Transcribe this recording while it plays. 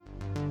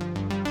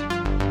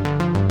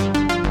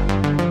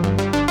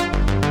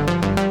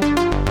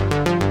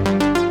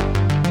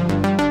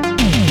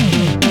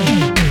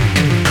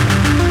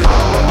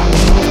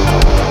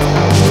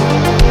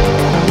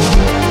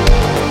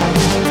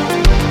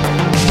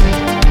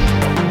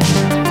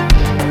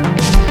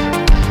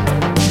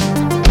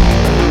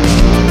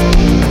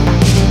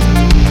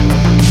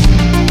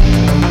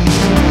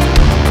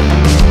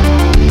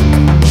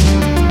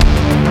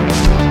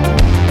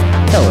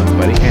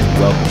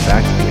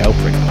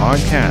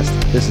podcast.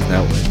 This is an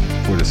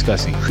outlet for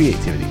discussing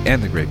creativity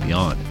and the great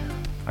beyond.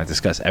 I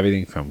discuss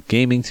everything from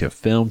gaming to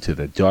film to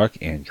the dark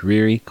and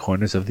dreary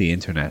corners of the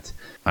internet.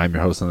 I'm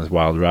your host on this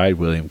wild ride,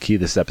 William Key.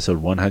 This is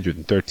episode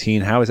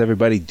 113. How is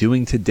everybody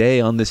doing today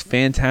on this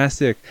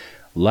fantastic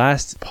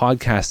last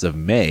podcast of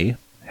May,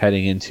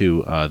 heading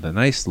into the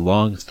nice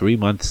long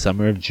 3-month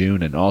summer of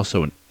June, and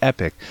also an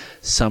epic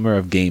summer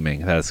of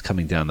gaming that is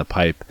coming down the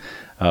pipe.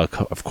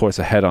 Of course,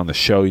 ahead on the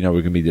show, we're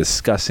going to be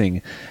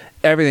discussing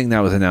everything that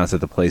was announced at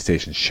the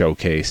PlayStation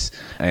showcase,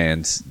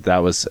 and that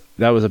was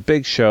a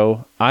big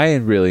show. I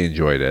really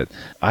enjoyed it.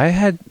 I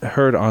had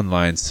heard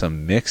online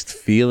some mixed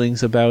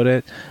feelings about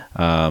it,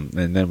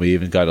 and then we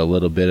even got a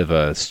little bit of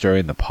a stir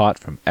in the pot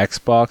from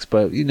Xbox,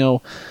 but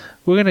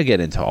we're going to get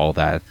into all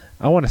that.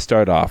 I want to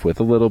start off with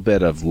a little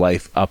bit of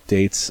life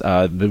updates.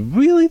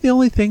 The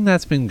only thing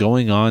that's been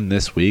going on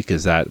this week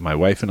is that my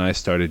wife and I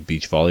started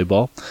beach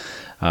volleyball.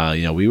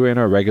 We were in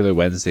our regular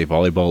Wednesday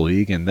volleyball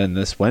league, and then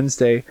this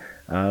Wednesday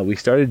we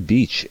started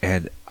beach,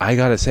 and I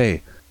gotta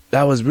say,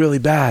 that was really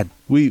bad.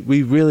 We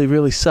really,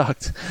 really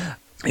sucked.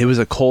 It was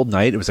a cold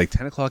night. It was like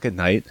 10 o'clock at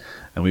night,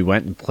 and we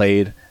went and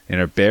played in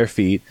our bare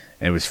feet,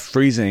 and it was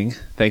freezing.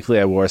 Thankfully,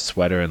 I wore a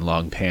sweater and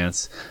long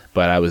pants,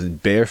 but I was in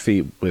bare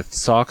feet with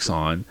socks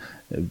on,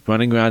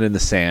 running around in the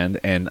sand,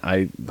 and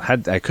I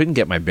couldn't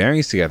get my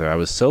bearings together. I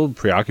was so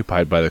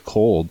preoccupied by the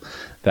cold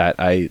that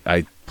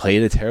I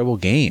played a terrible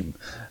game.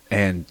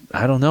 And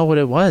I don't know what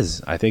it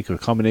was. I think a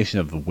combination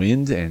of the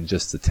wind and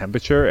just the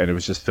temperature, and it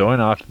was just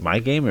throwing off my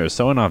game. It was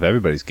throwing off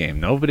everybody's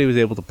game. Nobody was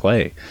able to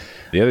play.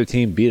 The other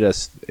team beat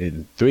us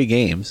in 3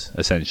 games,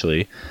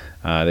 essentially.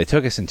 They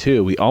took us in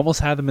 2. We almost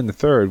had them in the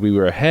third. We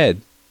were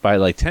ahead by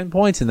like 10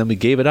 points, and then we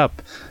gave it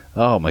up.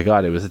 Oh my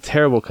God, it was a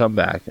terrible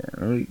comeback.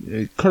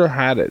 We could have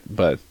had it,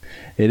 but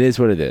it is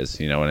what it is.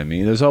 You know what I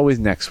mean? There's always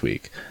next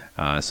week.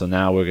 So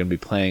now we're going to be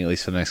playing, at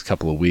least for the next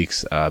couple of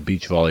weeks,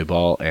 beach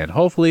volleyball, and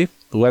hopefully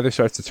the weather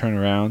starts to turn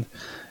around,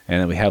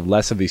 and then we have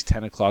less of these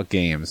 10 o'clock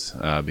games,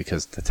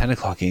 because the 10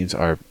 o'clock games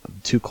are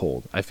too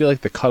cold. I feel like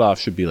the cutoff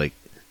should be like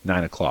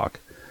 9 o'clock.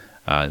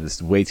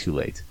 It's way too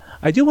late.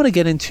 I do want to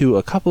get into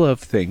a couple of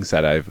things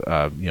that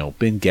I've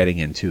been getting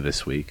into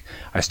this week.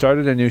 I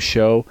started a new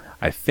show,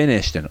 I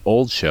finished an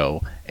old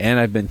show, and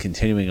I've been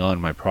continuing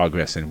on my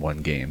progress in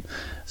one game.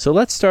 So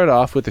let's start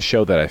off with the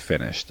show that I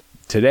finished.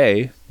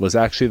 Today was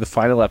actually the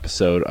final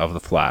episode of The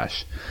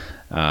Flash,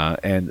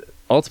 and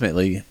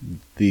ultimately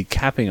the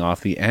capping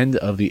off the end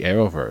of the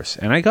Arrowverse.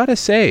 And I gotta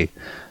say,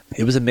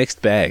 it was a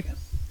mixed bag.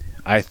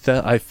 I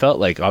felt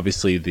like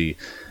obviously the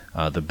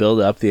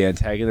build up, the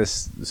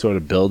antagonist sort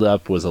of build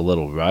up was a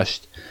little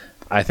rushed.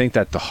 I think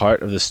that the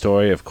heart of the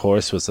story, of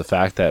course, was the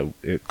fact that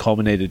it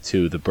culminated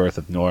to the birth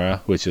of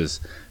Nora, which is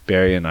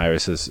Barry and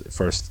Iris's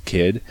first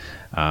kid,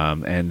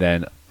 and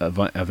then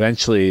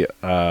eventually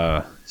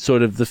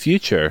sort of the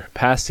future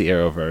past the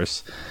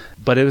Arrowverse.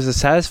 But it was a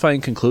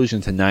satisfying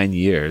conclusion to 9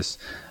 years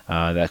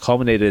that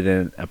culminated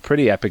in a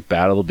pretty epic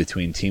battle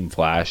between Team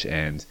Flash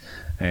and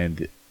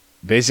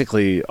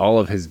basically all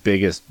of his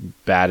biggest,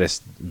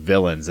 baddest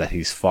villains that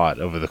he's fought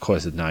over the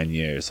course of 9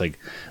 years, like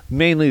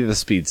mainly the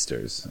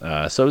speedsters.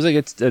 So it was like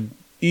it's an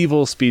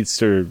evil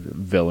speedster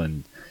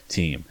villain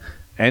team,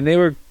 and they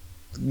were,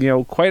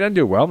 quite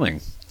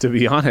underwhelming, to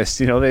be honest.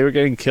 They were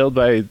getting killed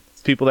by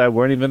people that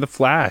weren't even the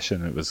Flash,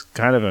 and it was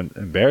kind of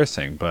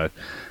embarrassing. But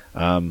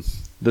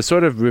the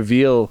sort of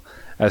reveal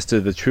as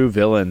to the true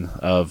villain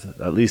of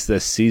at least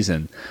this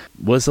season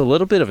was a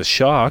little bit of a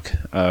shock,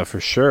 for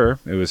sure.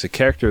 It was a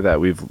character that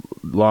we've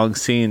long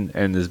seen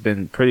and has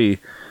been pretty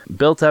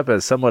built up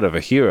as somewhat of a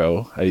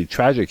hero, a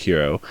tragic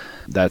hero,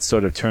 that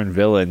sort of turned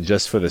villain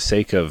just for the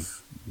sake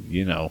of,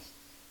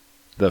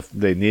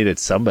 they needed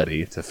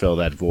somebody to fill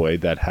that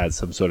void that had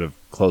some sort of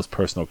close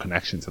personal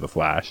connection to the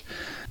Flash.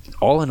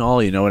 All in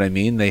all, you know what I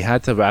mean? They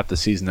had to wrap the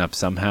season up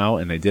somehow,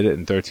 and they did it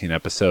in 13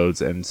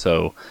 episodes, and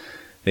so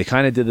they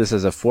kind of did this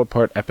as a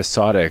 4-part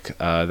episodic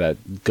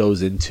that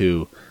goes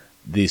into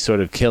these sort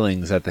of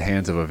killings at the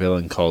hands of a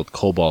villain called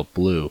Cobalt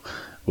Blue,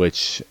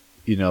 which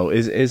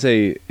is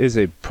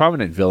a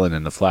prominent villain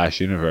in the Flash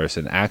universe,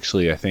 and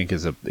actually I think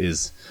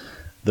is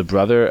the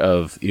brother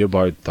of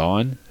Eobard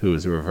Thawne, who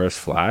is a Reverse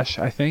Flash,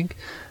 I think.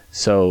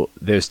 So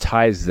there's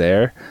ties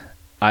there.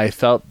 I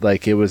felt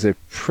like it was a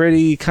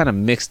pretty kind of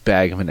mixed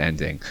bag of an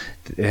ending.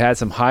 It had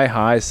some high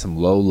highs, some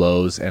low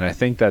lows, and I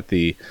think that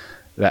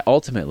that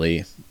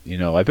ultimately,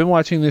 I've been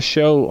watching this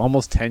show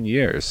almost 10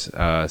 years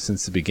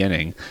since the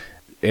beginning.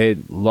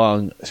 It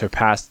long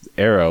surpassed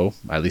Arrow,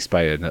 at least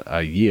by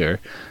a year,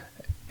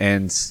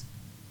 and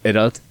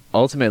it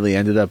ultimately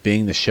ended up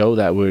being the show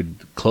that would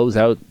close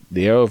out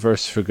the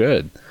Arrowverse for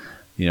good.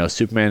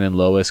 Superman and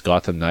Lois,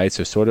 Gotham Knights,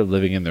 are sort of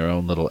living in their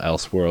own little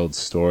Elseworld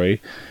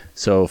story.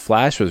 So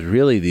Flash was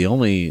really the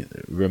only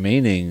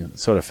remaining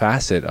sort of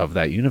facet of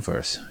that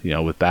universe,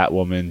 with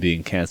Batwoman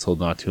being canceled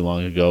not too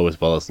long ago,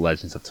 as well as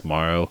Legends of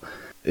Tomorrow.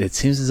 It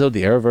seems as though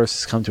the Arrowverse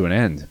has come to an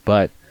end,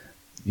 but,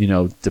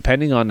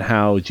 depending on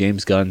how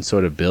James Gunn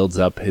sort of builds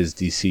up his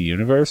DC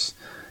universe,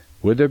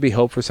 would there be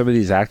hope for some of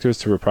these actors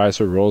to reprise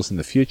their roles in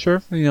the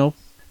future?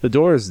 the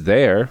door is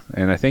there,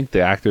 and I think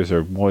the actors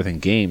are more than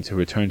game to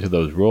return to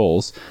those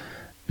roles,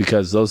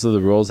 because those are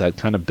the roles that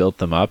kind of built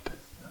them up,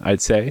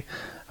 I'd say.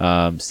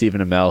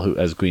 Stephen Amell who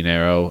as Green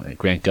Arrow, and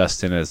Grant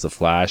Gustin as the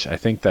Flash. I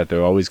think that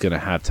they're always going to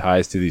have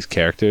ties to these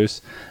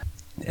characters,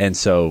 and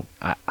so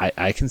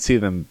I can see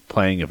them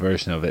playing a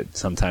version of it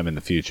sometime in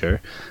the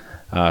future,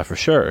 for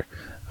sure.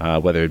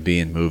 Whether it be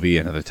in movie,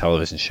 another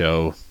television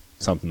show,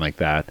 something like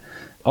that.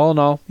 All in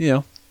all,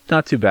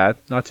 not too bad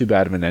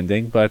of an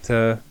ending, but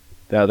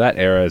now that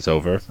era is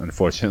over,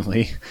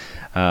 unfortunately.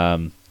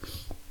 There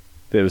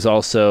was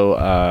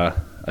also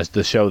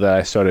the show that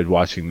I started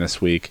watching this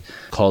week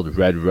called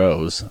Red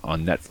Rose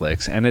on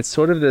Netflix, and it's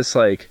sort of this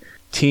like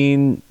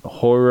teen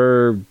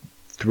horror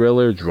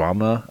thriller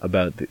drama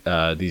about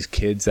these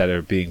kids that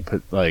are being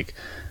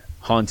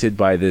haunted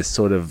by this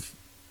sort of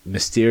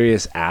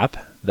mysterious app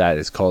that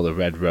is called a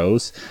Red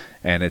Rose,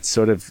 and it's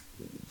sort of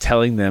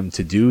telling them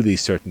to do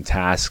these certain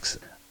tasks,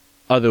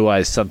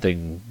 otherwise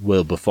something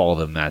will befall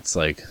them that's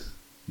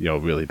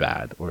really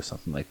bad or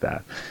something like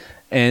that.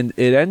 And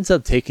it ends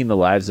up taking the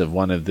lives of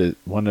one of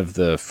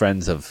the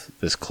friends of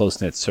this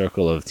close-knit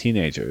circle of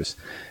teenagers,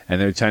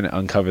 and they're trying to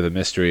uncover the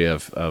mystery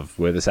of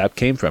where this app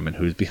came from and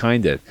who's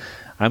behind it.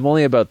 I'm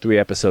only about 3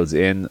 episodes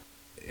in.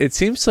 It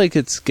seems like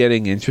it's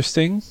getting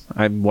interesting.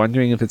 I'm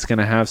wondering if it's going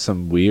to have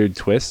some weird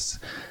twists.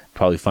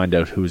 Probably find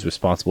out who's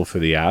responsible for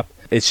the app.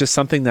 It's just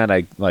something that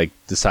I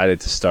decided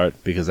to start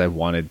because I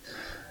wanted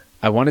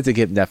to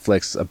give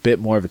Netflix a bit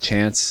more of a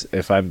chance.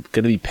 If I'm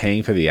going to be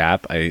paying for the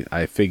app,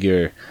 I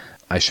figure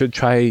I should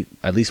try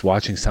at least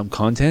watching some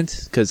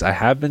content, because I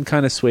have been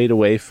kind of swayed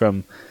away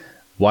from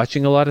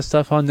watching a lot of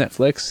stuff on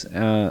Netflix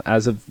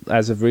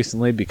as of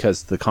recently,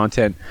 because the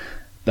content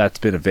that's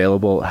been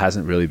available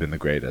hasn't really been the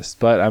greatest.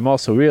 But I'm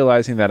also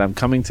realizing that I'm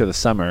coming to the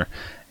summer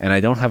and I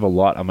don't have a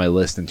lot on my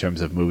list in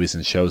terms of movies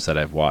and shows that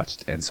I've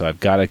watched, and so I've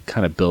got to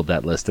kind of build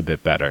that list a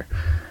bit better.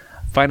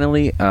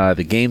 Finally,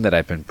 the game that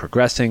I've been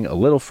progressing a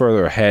little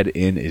further ahead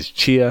in is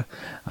Chia.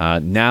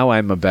 Now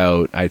I'm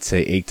about, I'd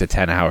say, 8 to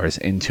 10 hours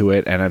into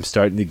it, and I'm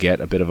starting to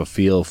get a bit of a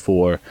feel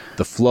for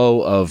the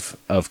flow of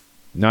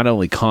not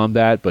only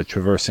combat, but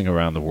traversing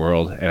around the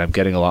world, and I'm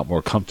getting a lot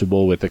more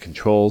comfortable with the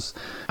controls.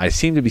 I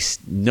seem to be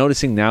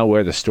noticing now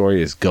where the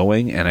story is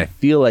going, and I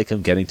feel like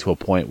I'm getting to a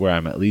point where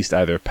I'm at least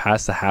either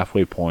past the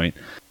halfway point,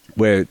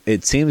 where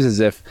it seems as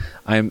if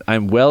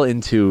I'm well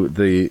into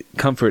the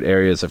comfort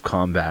areas of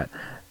combat.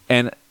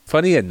 And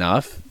funny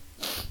enough,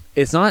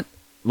 it's not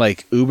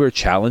uber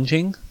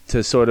challenging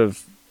to sort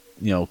of,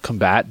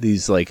 combat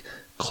these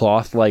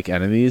cloth-like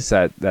enemies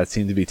that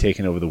seem to be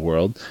taking over the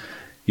world.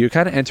 You're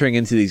kind of entering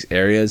into these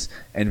areas,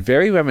 and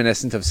very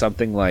reminiscent of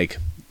something like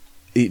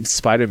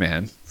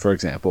Spider-Man, for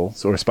example,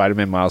 or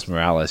Spider-Man Miles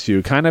Morales.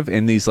 You're kind of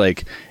in these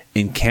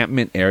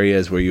encampment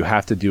areas where you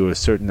have to do a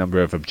certain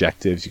number of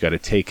objectives. You got to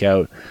take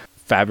out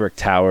fabric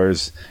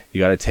towers, you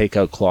got to take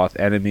out cloth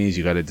enemies,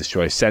 you got to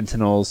destroy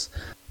sentinels.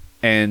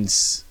 And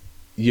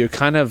you're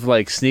kind of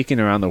sneaking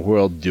around the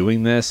world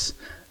doing this.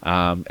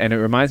 And it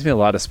reminds me a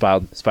lot of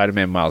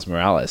Spider-Man Miles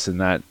Morales, in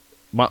that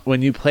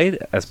when you played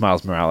as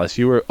Miles Morales,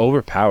 you were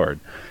overpowered.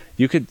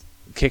 You could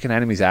kick an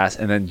enemy's ass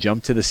and then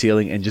jump to the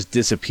ceiling and just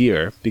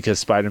disappear, because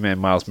Spider-Man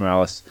Miles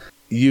Morales,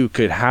 you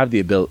could have the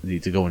ability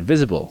to go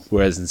invisible.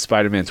 Whereas in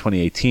Spider-Man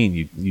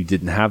 2018, you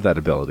didn't have that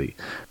ability.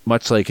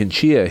 Much like in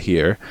Chia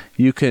here,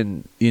 you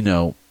can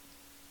turn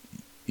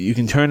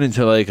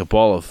into a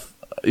ball of...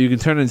 You can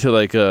turn into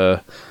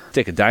a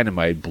stick of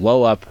dynamite,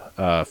 blow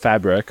up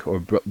fabric, or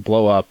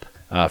blow up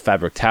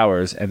fabric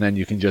towers, and then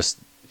you can just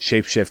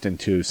shapeshift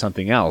into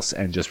something else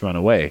and just run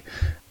away.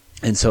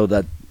 And so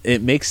that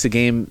it makes the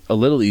game a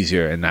little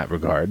easier in that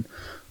regard.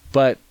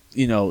 But,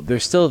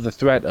 there's still the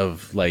threat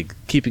of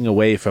keeping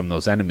away from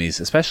those enemies,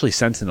 especially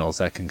sentinels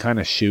that can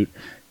kind of shoot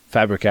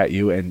fabric at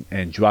you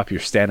and drop your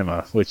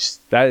stamina, which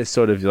that is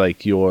sort of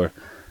your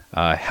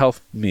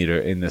health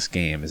meter in this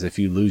game. Is if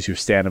you lose your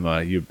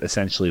stamina, you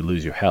essentially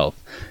lose your health,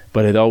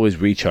 but it always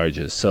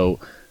recharges. So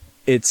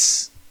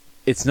it's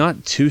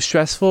not too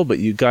stressful, but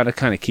you got to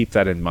kind of keep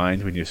that in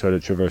mind when you're sort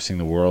of traversing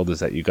the world, is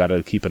that you got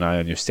to keep an eye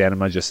on your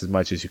stamina just as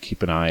much as you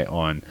keep an eye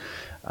on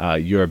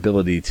your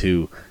ability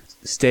to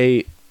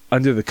stay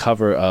under the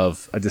cover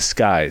of a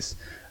disguise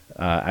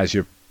as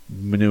you're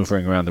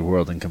maneuvering around the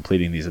world and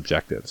completing these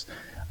objectives.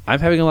 I'm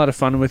having a lot of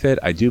fun with it.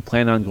 I do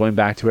plan on going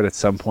back to it at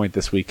some point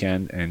this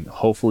weekend, and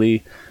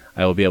hopefully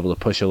I will be able to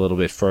push a little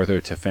bit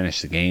further to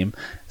finish the game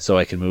so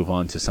I can move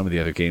on to some of the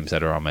other games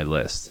that are on my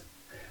list.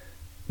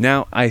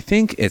 Now, I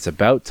think it's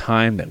about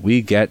time that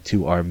we get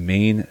to our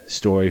main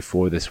story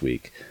for this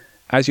week.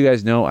 As you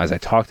guys know, as I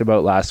talked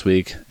about last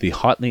week, the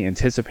hotly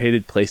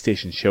anticipated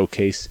PlayStation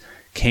Showcase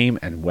came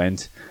and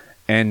went,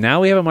 and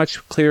now we have a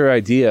much clearer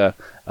idea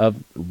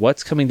of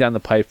what's coming down the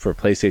pipe for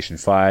PlayStation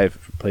 5,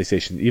 for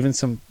PlayStation, even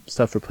some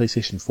stuff for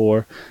PlayStation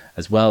 4,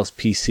 as well as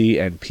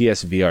PC and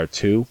PSVR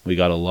 2. We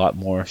got a lot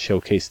more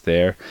showcased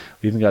there.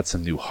 We even got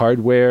some new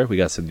hardware. We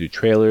got some new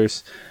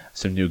trailers,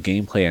 some new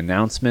gameplay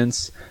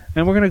announcements.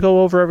 And we're going to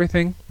go over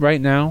everything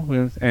right now,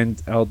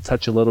 and I'll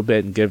touch a little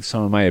bit and give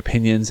some of my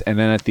opinions. And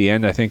then at the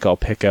end, I think I'll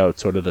pick out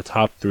sort of the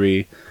top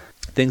 3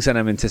 things that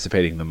I'm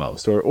anticipating the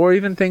most, or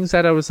even things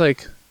that I was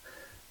like,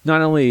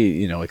 not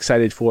only,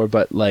 excited for,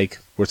 but like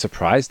were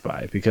surprised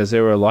by, because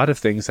there were a lot of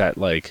things that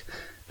like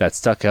that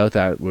stuck out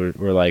that were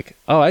like,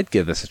 oh, I'd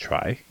give this a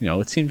try.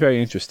 It seemed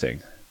very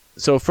interesting.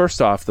 So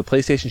first off, the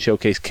PlayStation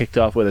Showcase kicked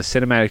off with a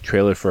cinematic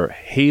trailer for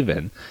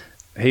Haven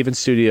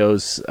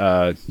Studios'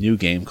 new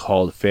game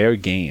called Fair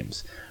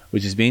Games,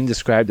 which is being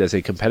described as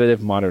a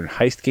competitive modern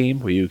heist game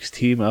where you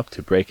team up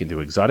to break into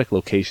exotic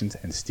locations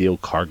and steal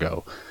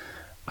cargo.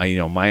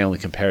 My only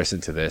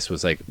comparison to this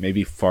was like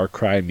maybe Far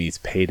Cry meets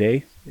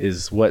Payday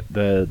is what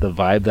the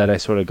vibe that I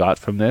sort of got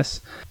from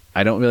this.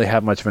 I don't really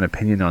have much of an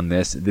opinion on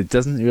this. It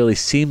doesn't really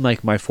seem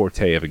like my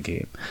forte of a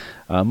game.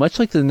 Much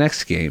like the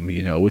next game,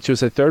 which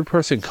was a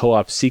third-person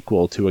co-op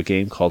sequel to a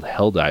game called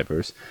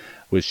Helldivers,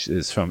 which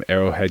is from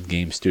Arrowhead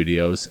Game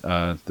Studios,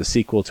 the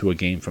sequel to a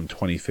game from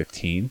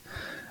 2015.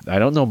 I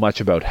don't know much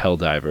about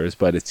Helldivers,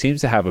 but it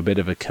seems to have a bit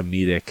of a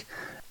comedic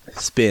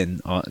spin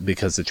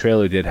because the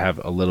trailer did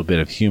have a little bit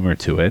of humor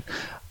to it.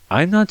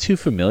 I'm not too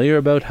familiar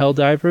about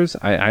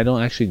Helldivers. I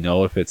don't actually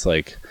know if it's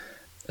like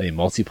a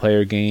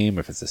multiplayer game,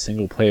 if it's a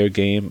single player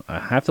game. I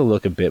have to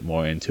look a bit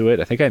more into it.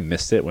 I think I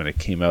missed it when it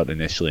came out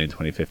initially in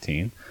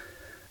 2015.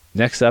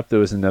 Next up, there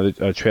was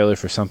another trailer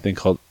for something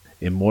called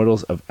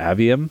Immortals of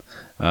Avium,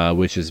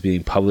 which is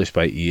being published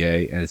by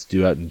EA, and it's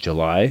due out in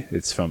July.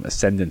 It's from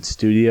Ascendant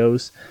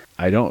Studios.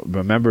 I don't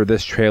remember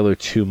this trailer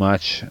too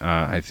much.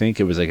 I think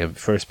it was like a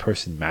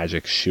first-person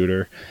magic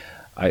shooter.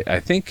 I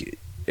think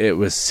it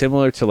was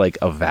similar to like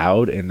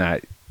Avowed in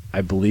that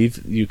I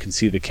believe you can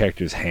see the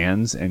character's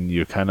hands, and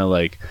you're kind of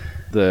like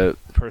the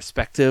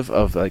perspective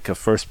of like a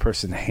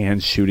first-person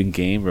hand shooting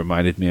game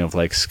reminded me of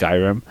like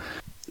Skyrim.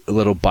 A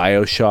little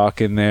BioShock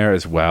in there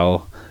as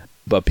well.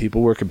 But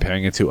people were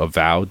comparing it to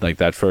Avowed, like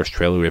that first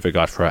trailer we ever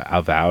got for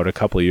Avowed a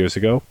couple of years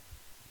ago.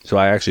 So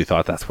I actually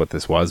thought that's what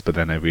this was, but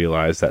then I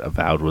realized that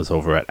Avowed was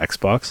over at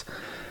Xbox.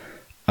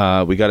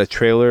 We got a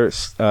trailer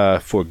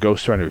for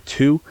Ghost Runner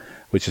 2,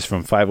 which is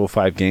from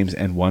 505 Games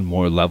and One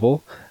More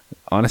Level.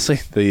 Honestly,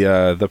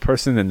 the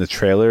person in the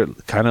trailer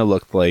kind of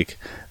looked like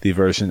the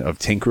version of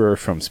Tinkerer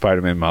from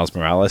Spider-Man Miles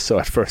Morales. So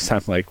at first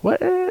I'm like,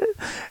 what?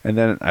 And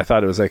then I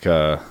thought it was like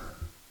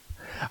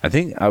I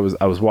think I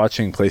was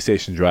watching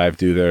PlayStation Drive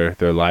do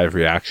their live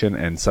reaction,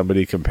 and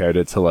somebody compared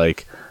it to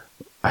like,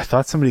 I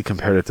thought somebody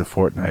compared it to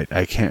Fortnite.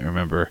 I can't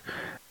remember.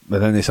 But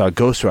then they saw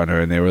Ghost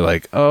Runner and they were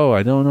like, oh,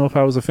 I don't know if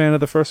I was a fan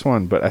of the first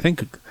one. But I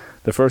think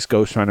the first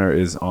Ghost Runner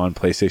is on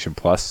PlayStation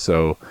Plus,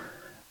 so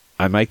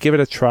I might give it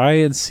a try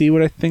and see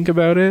what I think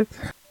about it.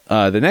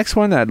 The next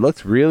one that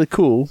looked really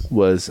cool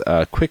was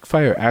a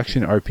quick-fire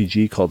action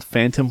RPG called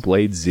Phantom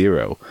Blade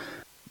Zero.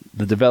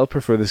 The developer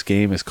for this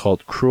game is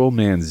called Cruel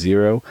Man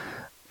Zero.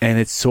 And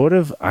it's sort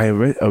of, I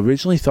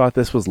originally thought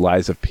this was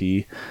Lies of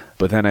P,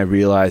 but then I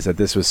realized that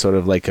this was sort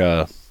of like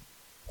a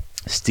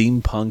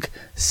steampunk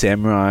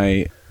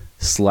samurai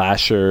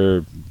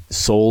slasher,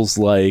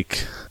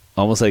 Souls-like,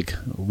 almost like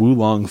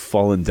Wulong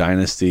Fallen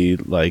Dynasty,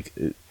 like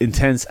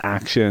intense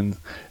action,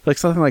 like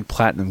something like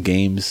Platinum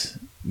Games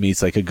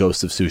meets like a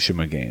Ghost of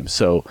Tsushima game.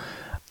 So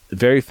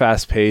very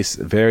fast-paced,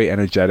 very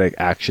energetic,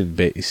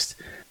 action-based.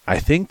 I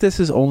think this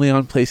is only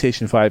on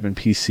PlayStation 5 and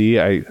PC.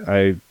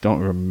 I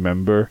don't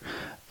remember.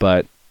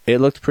 But it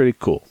looked pretty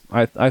cool.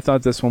 I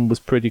thought this one was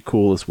pretty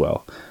cool as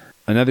well.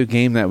 Another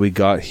game that we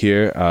got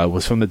here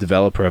was from the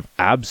developer of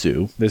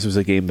Abzu. This was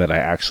a game that I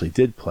actually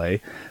did play.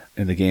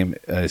 And the game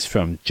is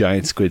from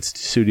Giant Squid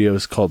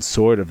Studios called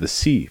Sword of the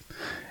Sea.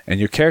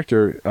 And your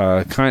character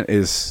kind of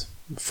is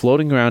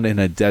floating around in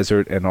a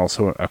desert and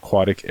also an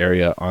aquatic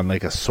area on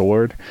like a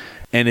sword.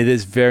 And it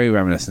is very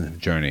reminiscent of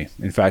Journey.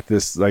 In fact,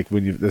 this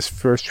this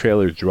first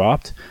trailer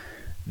dropped,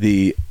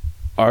 the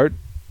art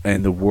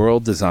and the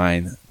world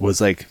design was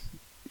like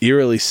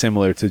eerily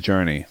similar to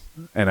Journey.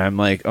 And I'm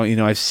like, oh,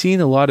 I've seen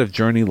a lot of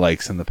Journey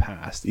likes in the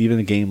past. Even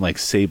a game like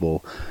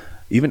Sable,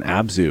 even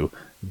Abzu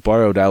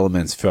borrowed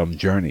elements from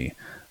Journey.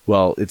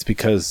 Well, it's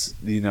because,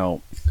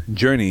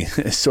 Journey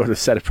has sort of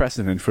set a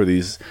precedent for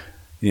these,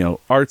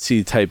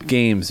 artsy type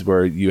games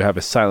where you have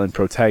a silent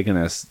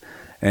protagonist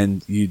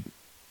and you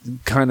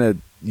kind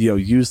of,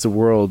 use the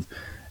world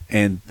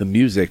and the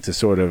music to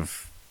sort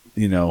of,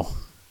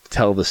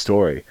 tell the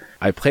story.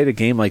 I played a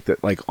game like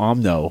that, like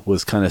Omno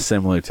was kind of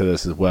similar to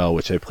this as well,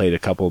 which I played a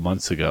couple of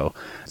months ago.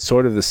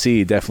 Sword of the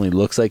Sea definitely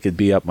looks like it'd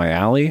be up my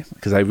alley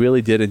because I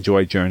really did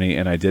enjoy Journey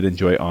and I did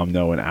enjoy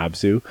Omno and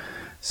Abzu.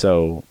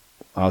 So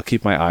I'll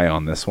keep my eye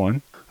on this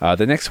one.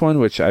 The next one,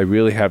 which I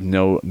really have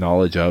no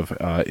knowledge of,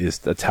 is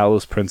the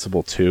Talos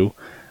Principle 2.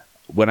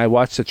 When I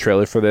watched the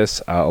trailer for this,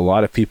 a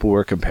lot of people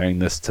were comparing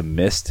this to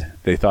Myst.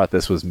 They thought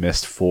this was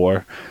Myst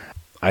 4.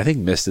 I think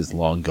Myst is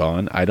long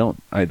gone.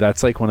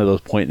 That's like one of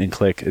those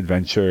point-and-click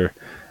adventure,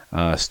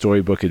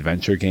 storybook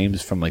adventure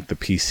games from like the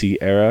PC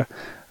era.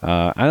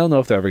 I don't know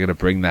if they're ever going to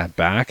bring that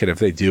back, and if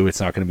they do, it's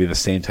not going to be the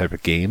same type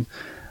of game.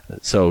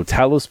 So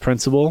Talos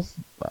Principle,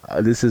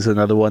 this is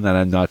another one that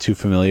I'm not too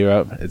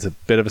familiar with. It's a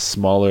bit of a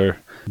smaller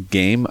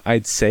game,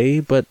 I'd say,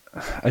 but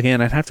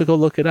again, I'd have to go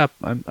look it up.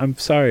 I'm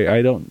sorry,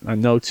 I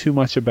know too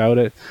much about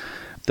it.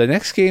 The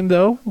next game,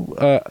 though,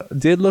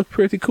 did look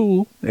pretty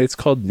cool. It's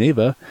called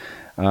Neva,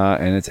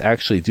 and it's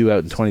actually due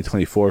out in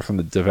 2024 from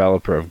the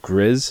developer of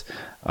Grizz,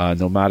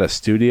 Nomada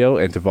Studio,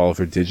 and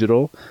Devolver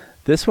Digital.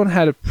 This one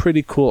had a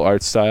pretty cool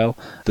art style.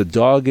 The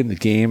dog in the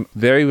game,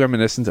 very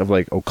reminiscent of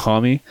like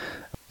Okami.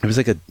 It was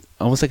like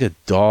almost like a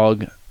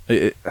dog.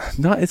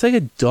 It's like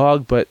a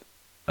dog, but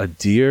a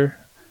deer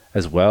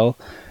as well.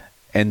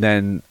 And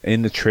then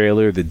in the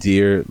trailer, the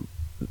deer,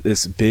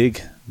 this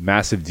big,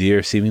 massive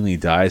deer seemingly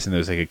dies, and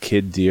there's like a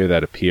kid deer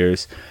that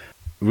appears.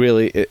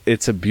 Really,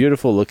 it's a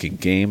beautiful looking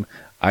game.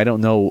 I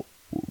don't know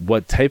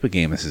what type of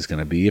game this is going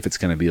to be. If it's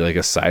going to be like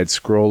a side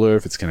scroller,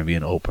 if it's going to be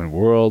an open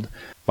world.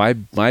 My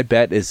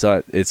bet is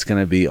that it's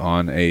going to be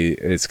like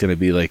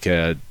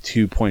a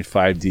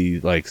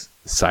 2.5D like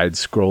side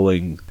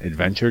scrolling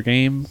adventure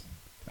game.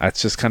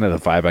 That's just kind of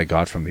the vibe I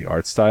got from the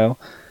art style.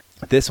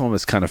 This one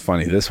was kind of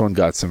funny. This one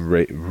got some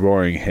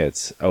roaring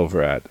hits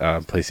over at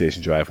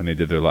PlayStation Drive when they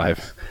did their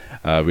live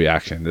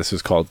reaction. This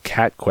was called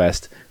Cat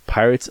Quest: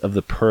 Pirates of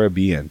the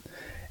Caribbean,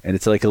 and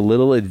it's like a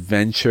little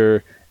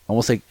adventure,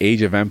 almost like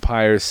Age of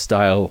Empires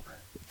style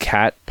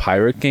cat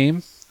pirate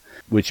game,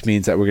 which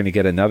means that we're going to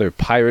get another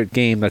pirate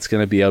game that's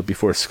going to be out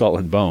before Skull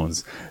and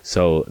Bones.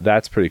 So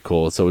that's pretty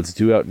cool. So it's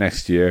due out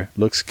next year.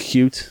 Looks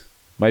cute.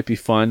 Might be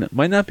fun.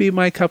 Might not be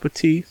my cup of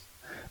tea,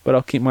 but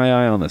I'll keep my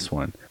eye on this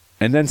one.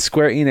 And then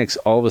Square Enix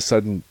all of a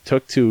sudden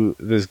took to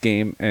this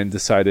game and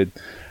decided,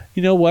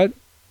 you know what?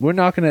 We're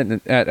knocking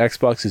at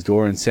Xbox's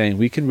door and saying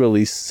we can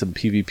release some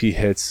PvP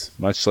hits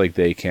much like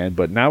they can,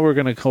 but now we're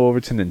going to go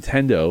over to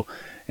Nintendo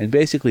and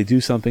basically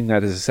do something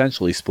that is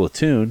essentially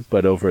Splatoon,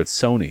 but over at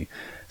Sony.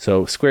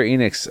 So Square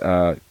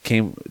Enix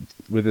came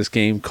with this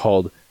game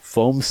called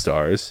Foam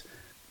Stars,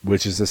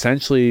 which is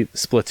essentially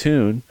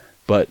Splatoon,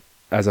 but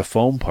as a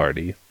foam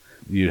party.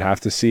 You'd have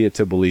to see it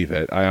to believe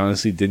it. I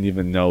honestly didn't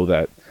even know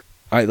that.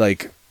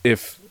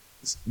 If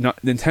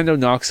Nintendo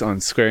knocks on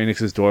Square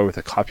Enix's door with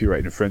a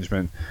copyright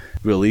infringement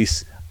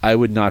release, I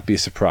would not be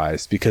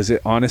surprised, because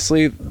it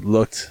honestly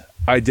looked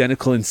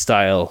identical in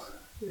style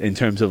in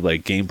terms of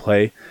like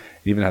gameplay,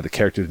 even how the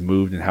characters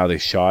moved and how they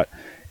shot.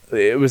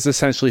 It was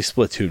essentially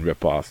Splatoon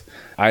ripoff.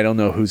 I don't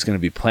know who's going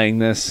to be playing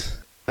this.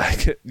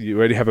 You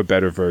already have a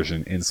better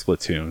version in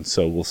Splatoon,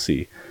 so we'll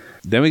see.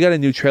 Then we got a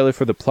new trailer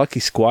for The Plucky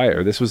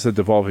Squire. This was the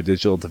Devolver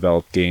Digital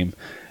developed game.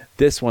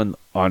 This one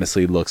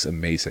honestly looks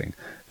amazing.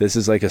 This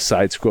is like a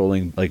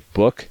side-scrolling like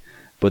book,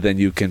 but then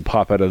you can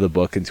pop out of the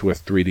book into a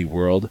 3D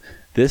world.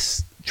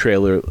 This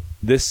trailer,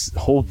 this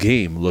whole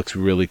game looks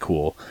really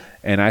cool,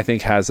 and I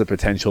think has the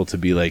potential to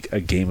be like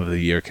a Game of the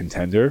Year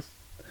contender.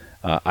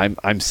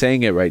 I'm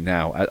saying it right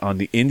now. On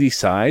the indie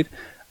side,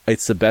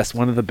 it's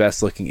one of the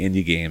best looking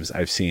indie games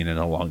I've seen in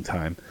a long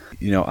time.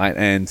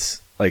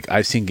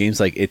 I've seen games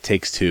like It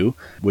Takes Two,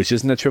 which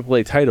isn't a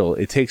AAA title.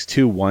 It Takes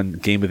Two won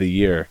Game of the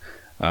Year,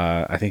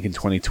 I think in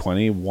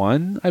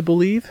 2021, I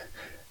believe.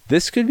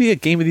 This could be a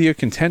Game of the Year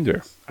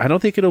contender. I don't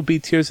think it'll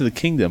beat Tears of the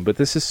Kingdom, but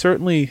this is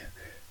certainly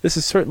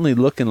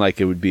looking like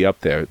it would be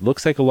up there. It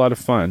looks like a lot of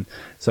fun,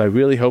 so I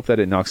really hope that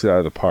it knocks it out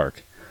of the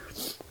park.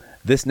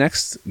 This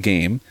next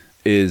game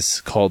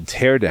is called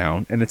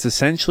Teardown, and it's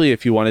essentially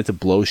if you wanted to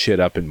blow shit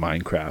up in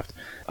Minecraft.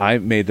 I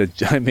made a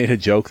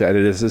joke that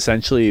it is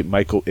essentially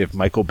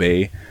Michael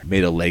Bay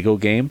made a Lego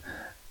game,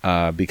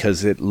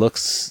 because it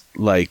looks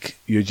like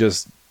you're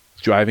just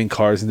driving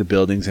cars into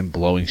buildings and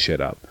blowing shit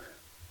up.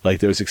 Like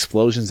there's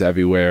explosions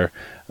everywhere,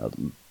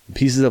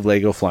 pieces of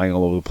Lego flying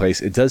all over the place.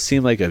 It does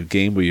seem like a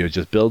game where you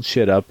just build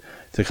shit up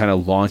to kind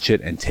of launch it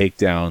and take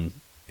down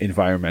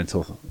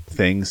environmental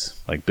things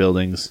like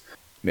buildings,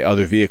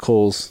 other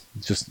vehicles,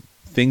 just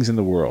things in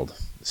the world.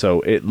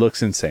 So it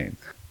looks insane.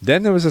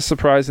 Then there was a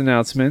surprise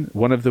announcement.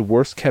 One of the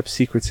worst kept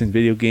secrets in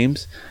video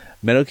games.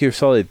 Metal Gear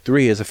Solid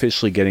 3 is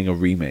officially getting a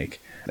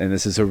remake. And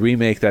this is a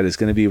remake that is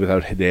going to be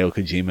without Hideo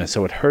Kojima,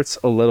 so it hurts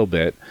a little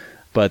bit.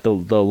 But the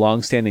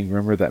long-standing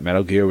rumor that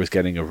Metal Gear was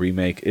getting a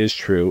remake is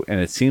true,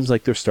 and it seems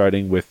like they're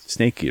starting with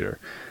Snake Eater.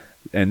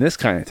 And this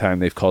kind of time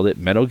they've called it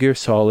Metal Gear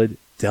Solid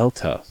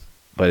Delta.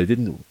 But they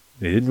didn't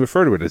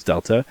refer to it as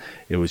Delta.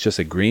 It was just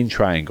a green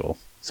triangle.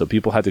 So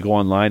people had to go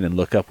online and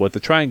look up what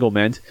the triangle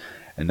meant,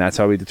 and that's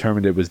how we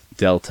determined it was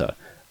Delta.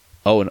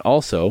 Oh, and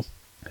also,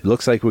 it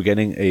looks like we're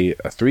getting a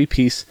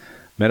 3-piece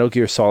Metal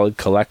Gear Solid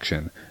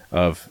collection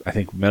of, I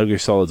think, Metal Gear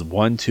Solids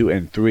 1, 2,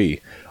 and 3,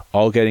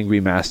 all getting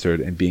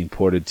remastered and being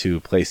ported to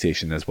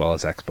PlayStation as well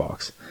as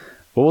Xbox.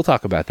 But we'll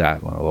talk about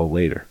that one a little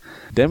later.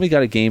 Then we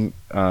got a game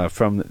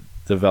from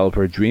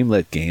developer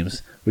Dreamlit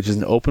Games, which is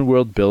an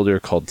open-world builder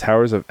called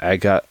Towers of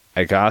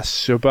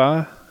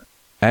Aghasba.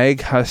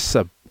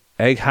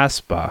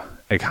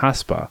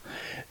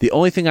 The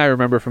only thing I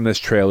remember from this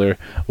trailer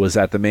was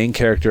that the main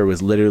character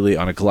was literally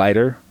on a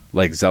glider,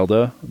 like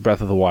Zelda,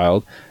 Breath of the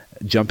Wild,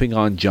 jumping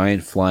on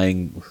giant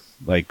flying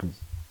like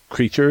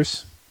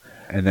creatures.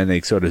 And then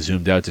they sort of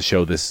zoomed out to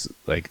show this,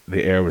 like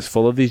the air was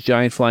full of these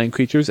giant flying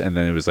creatures, and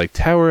then it was like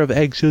Tower of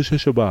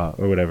Aghasba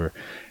or whatever.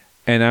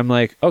 And I'm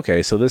like,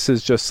 okay, so this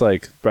is just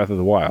like Breath of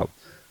the Wild.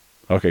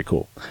 Okay,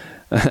 cool.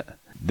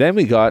 Then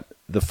we got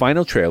the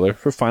final trailer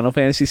for Final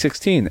Fantasy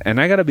 16. And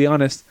I got to be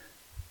honest,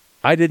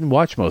 I didn't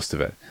watch most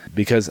of it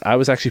because I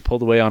was actually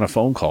pulled away on a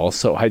phone call,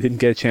 so I didn't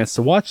get a chance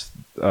to watch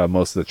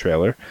most of the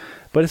trailer.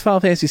 But it's Final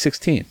Fantasy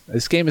 16.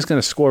 This game is going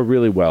to score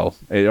really well.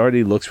 It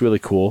already looks really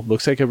cool.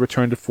 Looks like a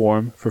return to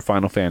form for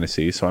Final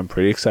Fantasy, so I'm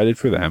pretty excited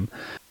for them.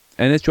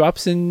 And it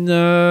drops in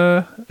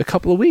a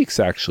couple of weeks,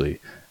 actually.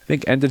 I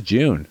think end of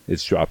June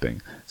it's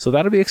dropping. So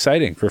that'll be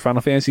exciting for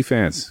Final Fantasy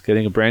fans.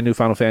 Getting a brand new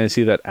Final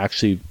Fantasy that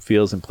actually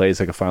feels and plays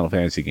like a Final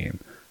Fantasy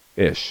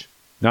game-ish.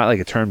 Not like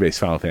a turn-based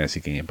Final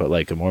Fantasy game, but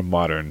like a more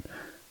modern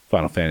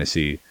Final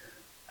Fantasy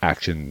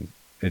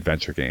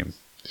action-adventure game.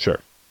 Sure.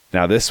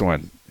 Now this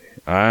one.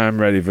 I'm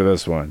ready for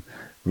this one.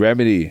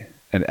 Remedy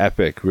and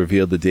Epic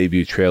revealed the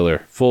debut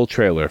full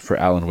trailer for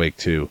Alan Wake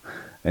 2.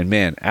 And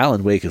man,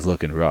 Alan Wake is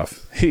looking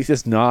rough. He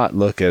does not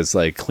look as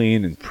like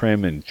clean and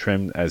prim and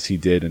trim as he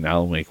did in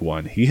Alan Wake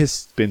 1. He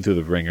has been through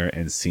the ringer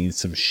and seen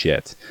some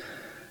shit.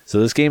 So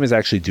this game is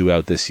actually due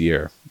out this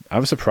year.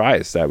 I'm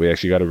surprised that we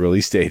actually got a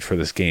release date for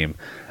this game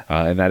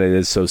and that it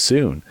is so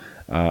soon.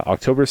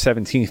 October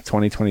 17th,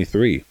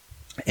 2023.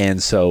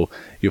 And so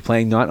you're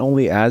playing not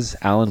only as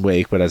Alan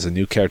Wake, but as a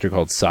new character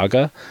called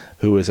Saga,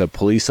 who is a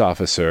police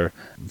officer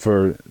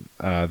for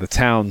the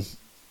town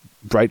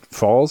Bright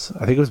Falls.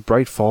 I think it was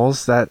Bright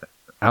Falls that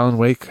Alan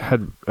Wake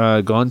had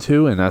gone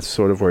to, and that's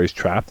sort of where he's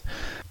trapped.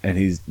 And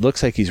he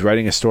looks like he's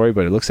writing a story,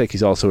 but it looks like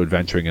he's also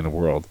adventuring in the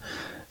world.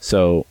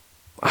 So,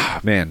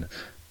 man,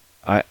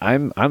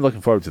 I'm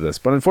looking forward to this.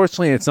 But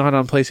unfortunately, it's not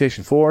on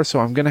PlayStation 4, so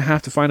I'm going to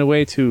have to find a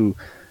way to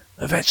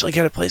eventually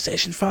get a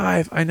PlayStation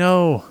 5. I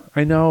know,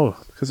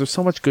 because there's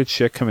so much good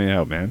shit coming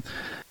out, man.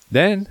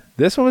 Then,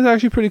 this one was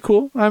actually pretty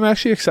cool. I'm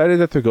actually excited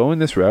that they're going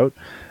this route.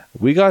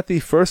 We got the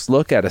first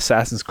look at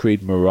Assassin's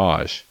Creed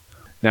Mirage.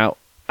 Now,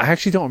 I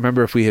actually don't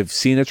remember if we have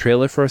seen a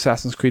trailer for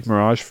Assassin's Creed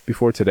Mirage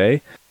before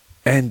today.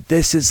 And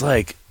this is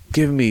like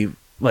giving me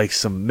like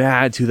some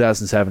mad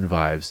 2007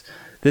 vibes.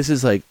 This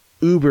is like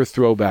uber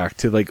throwback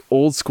to like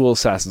old school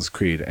Assassin's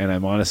Creed. And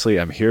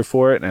I'm here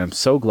for it. And I'm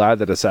so glad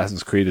that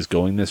Assassin's Creed is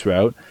going this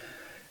route.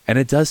 And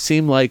it does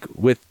seem like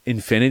with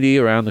Infinity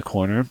around the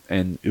corner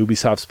and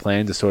Ubisoft's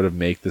plan to sort of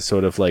make this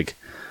sort of like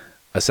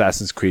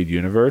Assassin's Creed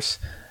universe,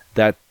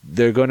 that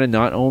they're going to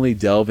not only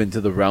delve into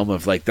the realm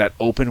of like that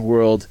open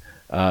world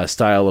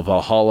style of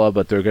Valhalla,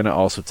 but they're going to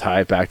also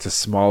tie it back to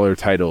smaller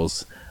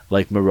titles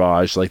like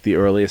Mirage, like the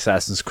early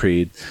Assassin's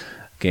Creed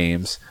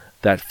games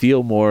that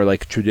feel more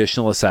like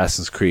traditional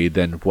Assassin's Creed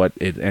than what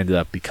it ended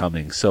up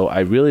becoming. So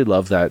I really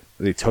love that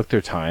they took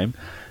their time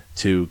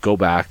to go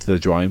back to the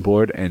drawing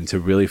board and to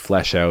really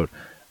flesh out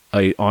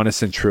a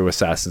honest and true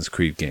Assassin's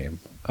Creed game.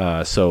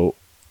 So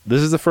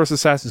this is the first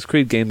Assassin's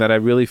Creed game that I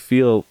really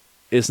feel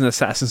is an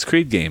Assassin's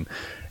Creed game.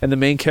 And the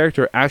main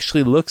character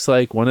actually looks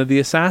like one of the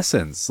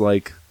assassins.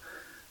 Like,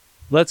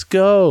 let's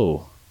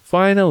go.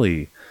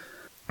 Finally.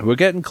 We're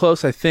getting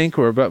close, I think.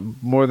 We're about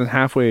more than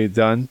halfway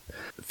done.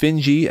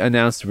 Finji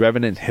announced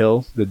Revenant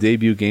Hill, the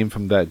debut game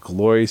from that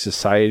Glory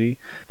Society.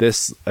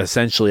 This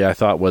essentially I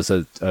thought was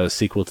a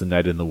sequel to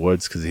Night in the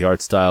Woods because the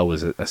art style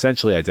was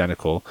essentially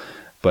identical,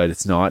 but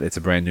it's not. It's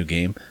a brand new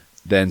game.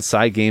 Then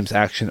Cygames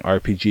action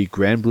RPG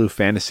Grand Blue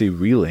Fantasy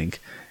Relink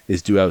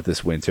is due out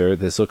this winter.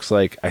 This looks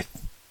like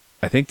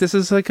I think this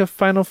is like a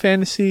Final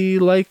Fantasy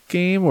like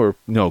game, or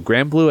no,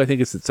 Grand Blue I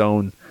think it's its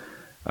own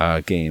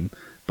game,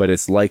 but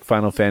it's like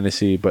Final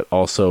Fantasy but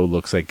also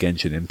looks like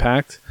Genshin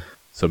Impact.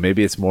 So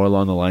maybe it's more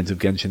along the lines of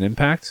Genshin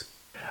Impact.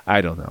 I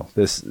don't know.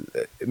 This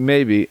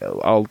maybe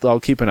I'll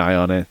keep an eye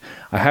on it.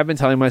 I have been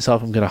telling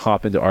myself I'm going to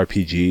hop into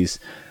RPGs.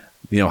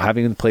 You know,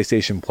 having the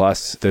PlayStation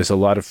Plus, there's a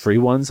lot of free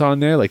ones on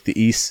there, like the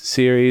East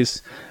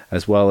series,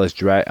 as well as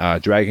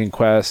Dragon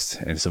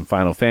Quest and some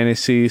Final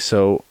Fantasy.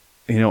 So,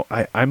 you know,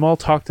 I'm all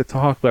talk the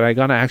talk, but I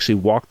gotta actually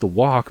walk the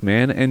walk,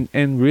 man,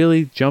 and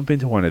really jump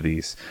into one of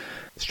these.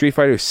 Street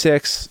Fighter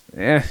 6,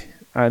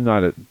 I'm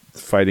not a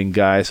fighting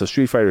guy, so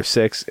Street Fighter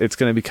 6, it's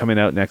going to be coming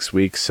out next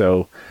week,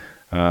 so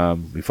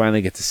we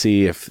finally get to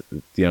see if,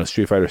 you know,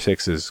 Street Fighter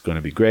 6 is going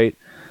to be great.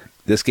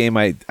 This game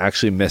I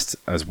actually missed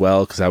as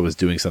well because I was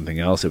doing something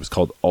else. It was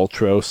called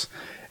Ultros,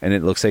 and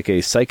it looks like a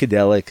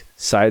psychedelic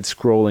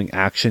side-scrolling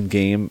action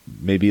game,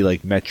 maybe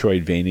like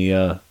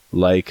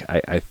Metroidvania-like,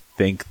 I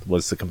think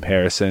was the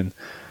comparison.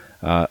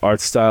 Art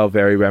style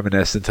very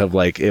reminiscent of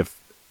like if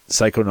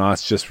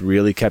Psychonauts just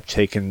really kept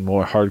taking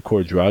more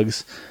hardcore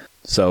drugs.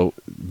 So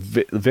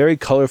very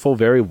colorful,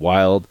 very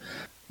wild.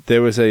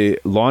 There was a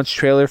launch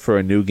trailer for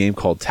a new game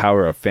called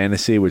Tower of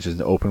Fantasy, which is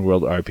an open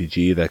world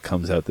RPG that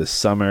comes out this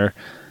summer.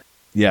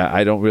 Yeah,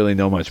 I don't really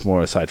know much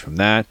more aside from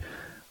that.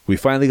 We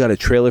finally got a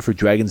trailer for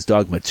Dragon's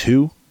Dogma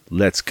 2.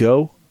 Let's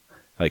go.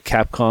 Like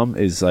Capcom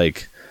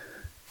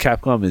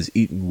is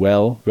eating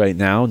well right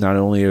now. Not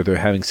only are they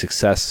having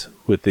success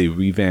with the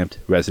revamped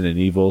Resident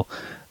Evil,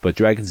 but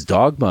Dragon's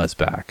Dogma is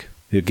back.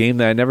 The game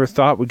that I never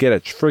thought would get a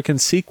freaking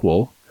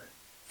sequel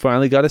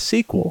finally got a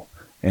sequel,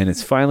 and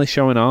it's finally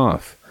showing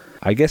off.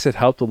 I guess it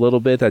helped a little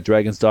bit that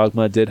Dragon's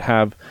Dogma did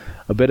have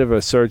a bit of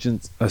a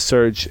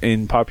surge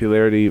in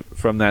popularity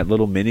from that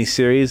little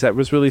mini-series that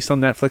was released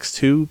on Netflix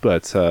too,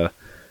 but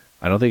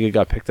I don't think it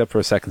got picked up for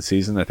a second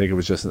season. I think it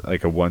was just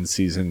like a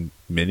one-season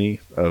mini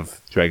of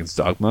Dragon's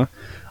Dogma.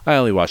 I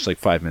only watched like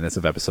 5 minutes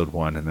of episode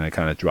 1, and then I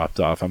kind of dropped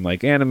off. I'm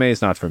like, anime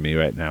is not for me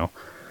right now.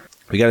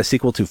 We got a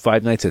sequel to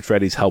Five Nights at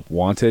Freddy's Help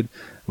Wanted,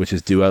 which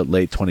is due out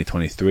late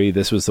 2023.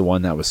 This was the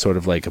one that was sort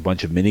of like a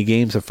bunch of mini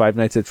games of Five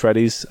Nights at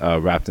Freddy's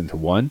wrapped into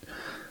one.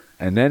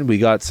 And then we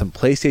got some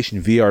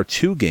PlayStation VR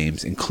 2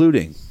 games,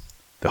 including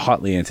the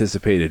hotly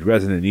anticipated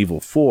Resident Evil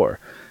 4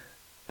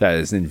 that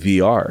is in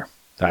VR.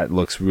 That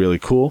looks really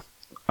cool.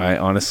 I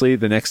honestly,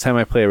 the next time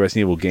I play a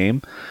Resident Evil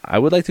game, I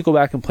would like to go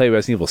back and play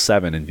Resident Evil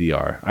 7 in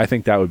VR. I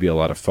think that would be a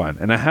lot of fun.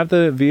 And I have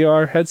the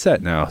VR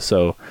headset now,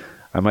 so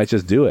I might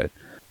just do it.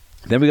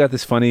 Then we got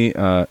this funny,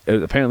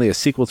 apparently a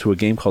sequel to a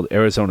game called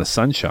Arizona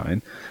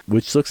Sunshine,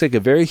 which looks like a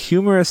very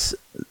humorous,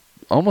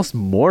 almost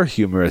more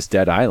humorous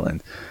Dead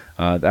Island.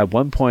 At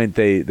one point,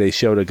 they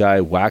showed a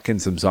guy whacking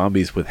some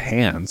zombies with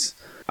hands.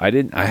 I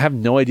have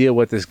no idea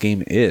what this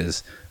game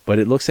is, but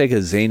it looks like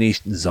a zany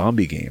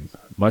zombie game,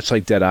 much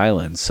like Dead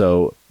Island.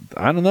 So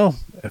I don't know,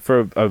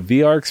 for a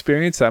VR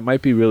experience, that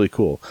might be really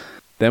cool.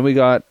 Then we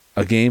got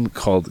a game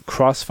called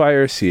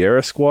Crossfire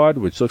Sierra Squad,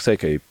 which looks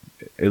like a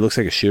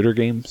shooter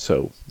game.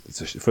 So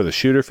it's for the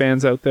shooter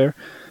fans out there.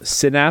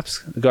 Synapse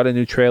got a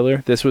new trailer.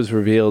 This was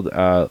revealed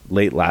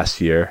late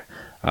last year,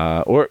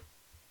 or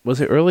was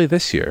it early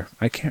this year?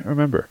 I can't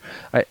remember.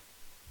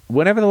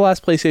 Whenever the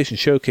last PlayStation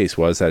showcase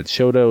was that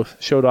showed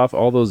off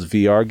all those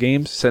VR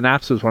games,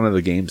 Synapse was one of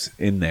the games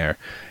in there,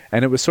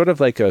 and it was sort of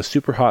like a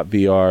super hot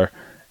VR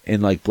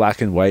in like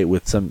black and white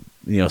with some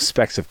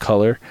specks of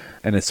color,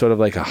 and it's sort of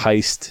like a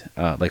heist,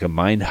 like a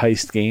mind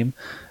heist game.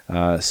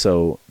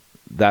 So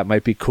that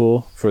might be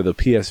cool for the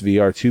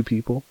PSVR 2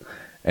 people.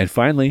 And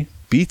finally,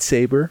 Beat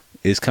Saber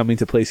is coming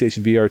to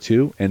PlayStation VR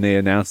 2, and they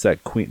announced that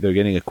they're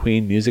getting a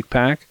Queen music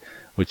pack,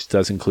 which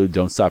does include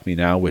Don't Stop Me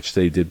Now, which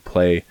they did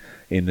play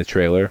in the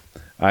trailer.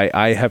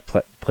 I have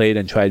played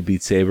and tried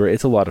Beat Saber.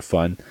 It's a lot of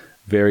fun.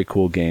 Very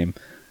cool game.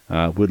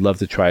 Would love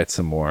to try it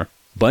some more.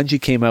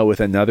 Bungie came out with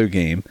another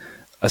game.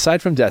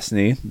 Aside from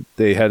Destiny,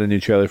 they had a new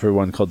trailer for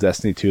one called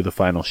Destiny 2, The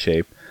Final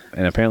Shape.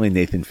 And apparently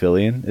Nathan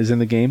Fillion is in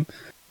the game.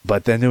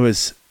 But then there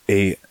was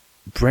a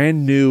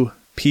brand new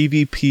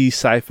PvP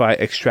sci-fi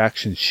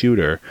extraction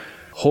shooter.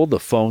 Hold the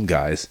phone,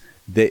 guys.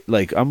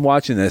 I'm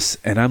watching this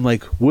and I'm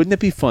like, wouldn't it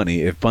be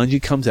funny if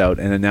Bungie comes out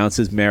and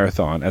announces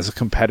Marathon as a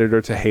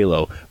competitor to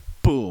Halo?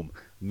 Boom,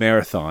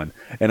 Marathon.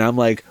 And I'm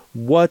like,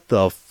 what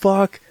the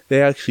fuck?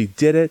 They actually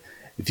did it.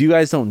 If you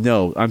guys don't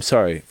know, I'm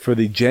sorry. For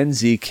the Gen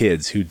Z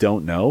kids who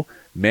don't know,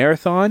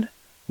 Marathon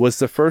was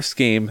the first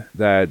game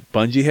that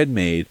Bungie had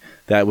made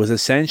that was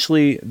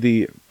essentially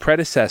the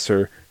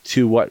predecessor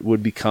to what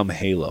would become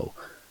Halo.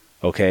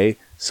 Okay?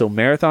 So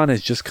Marathon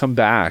has just come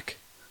back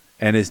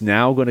and is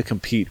now going to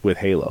compete with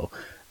Halo.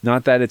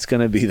 Not that it's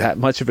going to be that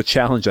much of a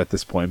challenge at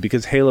this point,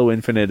 because Halo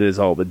Infinite is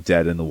all but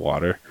dead in the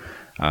water.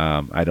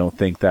 I don't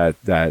think that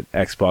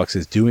Xbox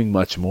is doing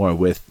much more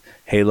with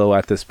Halo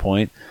at this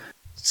point.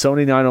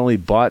 Sony not only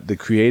bought the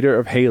creator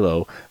of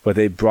Halo, but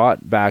they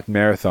brought back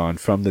Marathon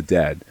from the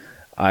dead.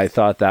 I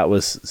thought that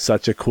was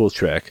such a cool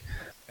trick.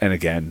 And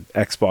again,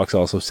 Xbox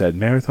also said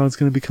Marathon's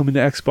going to be coming to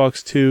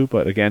Xbox too,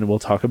 but again, we'll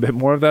talk a bit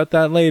more about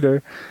that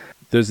later.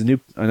 There's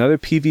another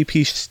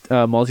PvP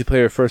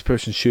multiplayer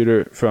first-person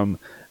shooter from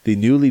the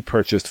newly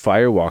purchased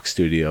Firewalk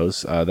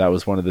Studios. That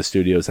was one of the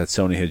studios that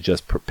Sony had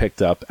just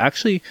picked up.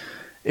 Actually,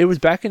 it was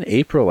back in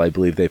April, I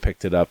believe they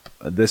picked it up.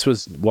 This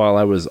was while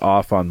I was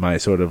off on my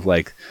sort of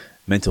like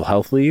mental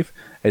health leave.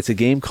 It's a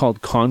game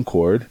called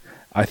Concord.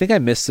 I think I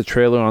missed the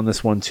trailer on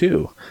this one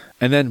too.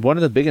 And then one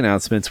of the big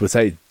announcements, which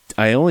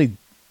I only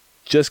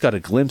just got a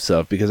glimpse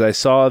of because I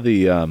saw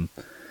the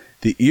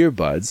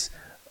earbuds.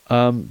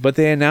 But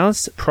they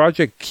announced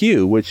Project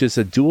Q, which is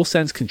a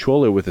DualSense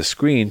controller with a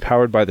screen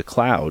powered by the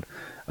cloud,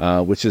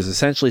 which is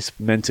essentially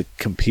meant to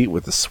compete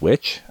with the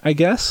Switch, I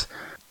guess.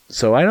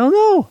 So I don't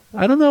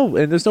know.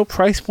 And there's no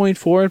price point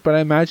for it, but I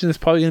imagine it's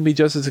probably going to be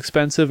just as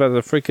expensive as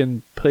a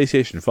freaking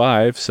PlayStation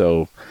 5.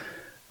 So,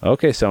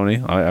 okay,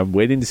 Sony, I'm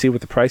waiting to see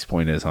what the price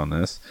point is on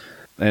this.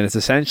 And it's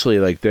essentially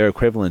like their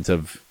equivalent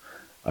of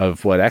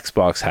what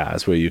Xbox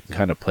has, where you can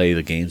kind of play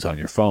the games on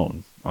your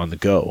phone on the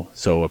go.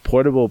 So a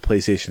portable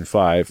PlayStation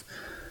 5,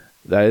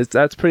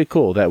 that's pretty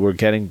cool that we're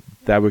getting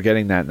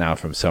that now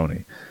from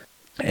Sony.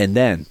 And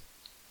then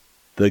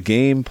the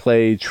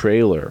gameplay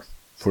trailer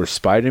for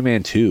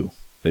Spider-Man 2.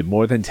 They had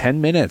more than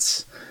 10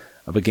 minutes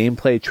of a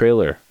gameplay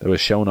trailer that was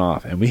shown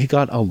off, and we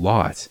got a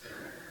lot.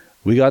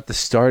 We got the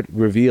start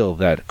reveal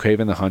that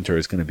Kraven the Hunter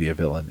is going to be a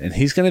villain, and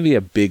he's going to be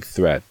a big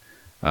threat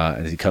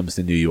as he comes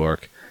to New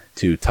York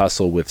to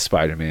tussle with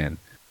Spider-Man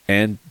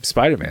and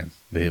Spider-Man.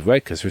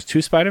 Right, because there's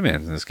two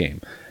Spider-Mans in this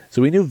game.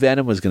 So we knew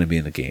Venom was going to be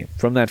in the game.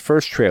 From that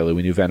first trailer,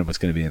 we knew Venom was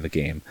going to be in the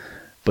game.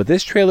 But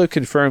this trailer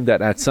confirmed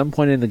that at some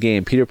point in the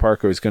game, Peter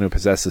Parker is going to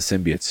possess a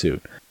symbiote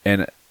suit.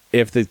 And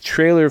if the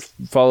trailer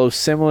follows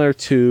similar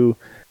to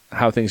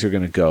how things are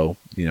going to go.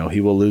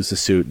 He will lose the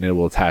suit and it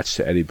will attach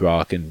to Eddie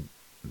Brock, and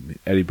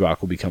Eddie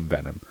Brock will become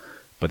Venom.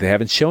 But they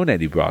haven't shown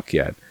Eddie Brock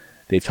yet.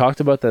 They've talked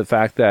about the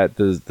fact that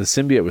the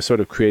symbiote was sort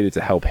of created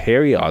to help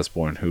Harry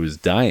Osborn, who is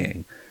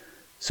dying.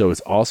 So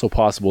it's also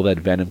possible that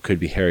Venom could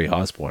be Harry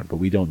Osborn, but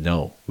we don't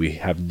know. We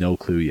have no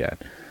clue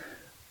yet.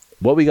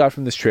 What we got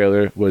from this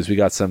trailer was we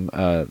got some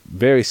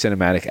very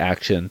cinematic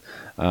action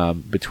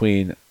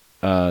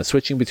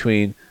switching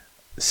between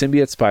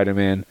symbiote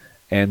Spider-Man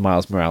and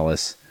Miles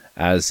Morales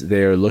as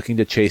they're looking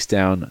to chase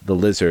down the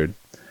Lizard,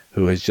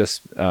 who has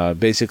just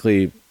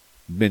basically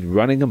been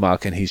running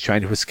amok, and he's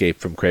trying to escape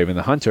from Kraven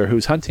the Hunter,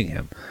 who's hunting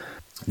him.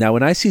 Now,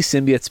 when I see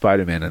symbiote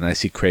Spider-Man and I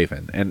see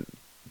Kraven, and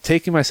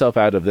taking myself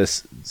out of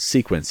this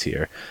sequence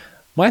here,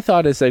 my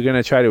thought is they're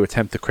going to try to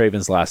attempt the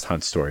Kraven's Last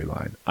Hunt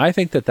storyline. I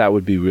think that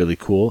would be really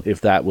cool if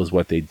that was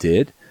what they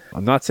did.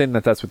 I'm not saying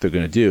that that's what they're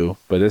going to do,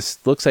 but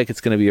this looks like it's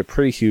going to be a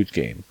pretty huge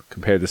game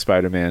compared to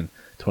Spider-Man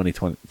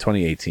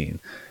 2018.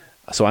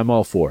 So I'm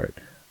all for it.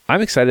 I'm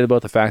excited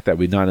about the fact that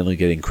we're not only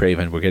getting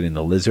Kraven, we're getting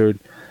the Lizard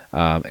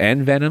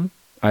and Venom.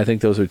 I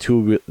think those are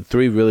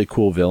three really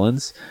cool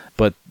villains.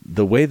 But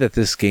the way that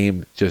this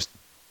game just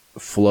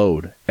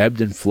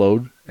ebbed and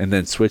flowed, and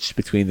then switched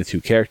between the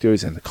two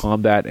characters and the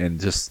combat and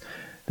just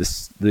the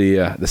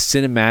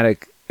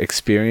cinematic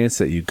experience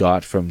that you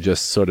got from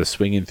just sort of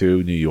swinging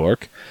through New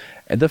York,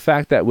 and the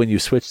fact that when you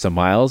switch to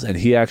Miles and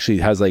he actually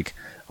has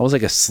almost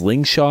like a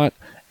slingshot,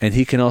 and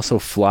he can also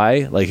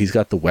fly, like he's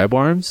got the web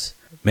arms.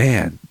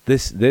 Man,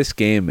 this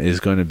game is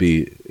going to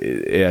be,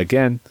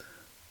 again,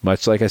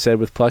 much like I said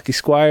with Plucky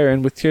Squire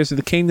and with Tears of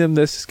the Kingdom,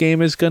 this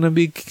game is going to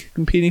be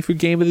competing for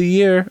Game of the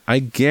Year. I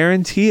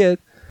guarantee it.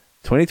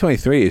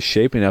 2023 is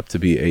shaping up to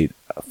be a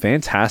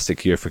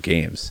fantastic year for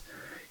games.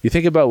 You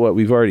think about what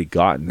we've already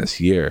gotten this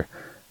year.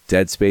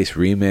 Dead Space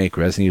Remake,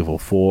 Resident Evil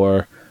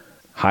 4,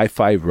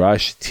 Hi-Fi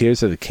Rush,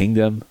 Tears of the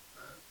Kingdom.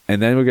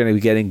 And then we're going to be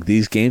getting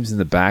these games in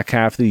the back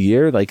half of the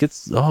year.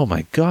 Oh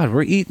my God,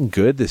 we're eating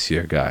good this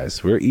year,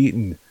 guys. We're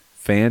eating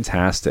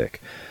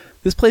fantastic.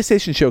 This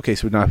PlayStation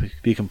showcase would not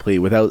be complete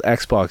without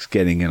Xbox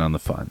getting in on the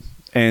fun.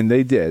 And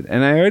they did.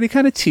 And I already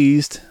kind of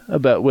teased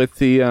about with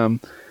the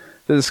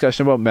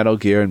discussion about Metal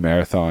Gear and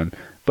Marathon.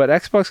 But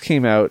Xbox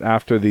came out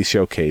after the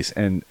showcase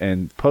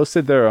and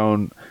posted their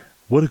own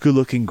What a Good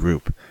Looking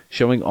Group,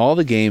 showing all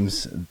the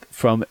games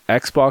from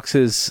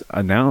Xbox's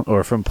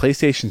from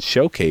PlayStation's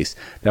showcase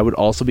that would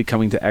also be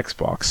coming to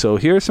Xbox. So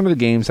here are some of the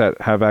games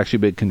that have actually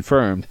been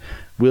confirmed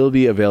will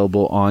be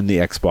available on the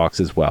Xbox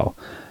as well.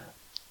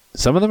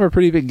 Some of them are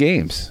pretty big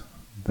games.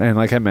 And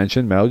like I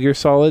mentioned, Metal Gear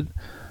Solid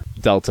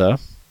Delta,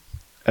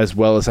 as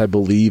well as I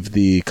believe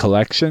the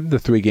collection, the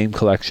 3-game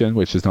collection,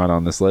 which is not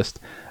on this list,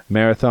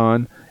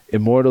 Marathon,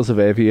 Immortals of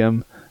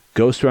Evium,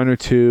 Ghost Runner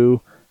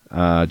 2,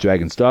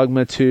 Dragon's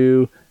Dogma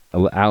 2,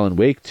 Alan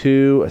Wake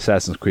 2,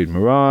 Assassin's Creed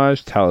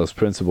Mirage, Talos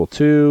Principle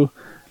 2,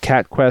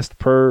 Cat Quest,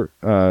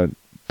 Pirates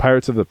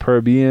of the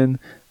Caribbean,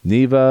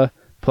 Neva,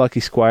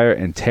 Plucky Squire,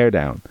 and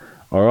Teardown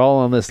are all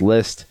on this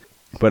list.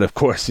 But of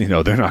course,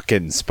 they're not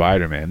getting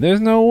Spider-Man.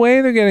 There's no way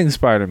they're getting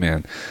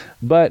Spider-Man.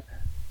 But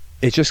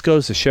it just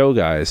goes to show,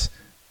 guys,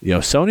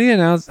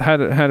 Sony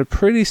had a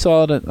pretty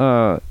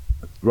solid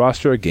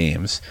roster of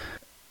games.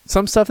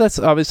 Some stuff that's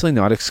obviously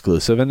not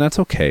exclusive, and that's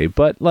okay.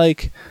 But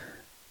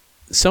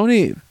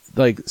Sony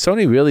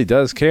really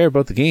does care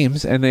about the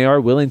games, and they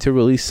are willing to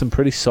release some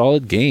pretty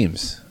solid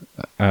games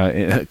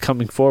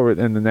coming forward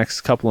in the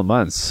next couple of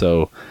months.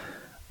 So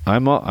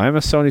I'm a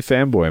Sony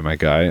fanboy, my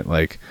guy.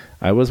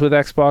 I was with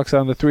Xbox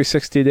on the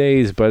 360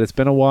 days, but it's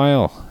been a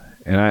while,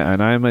 and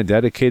I'm a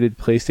dedicated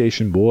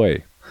PlayStation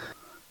boy.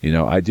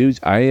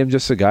 I am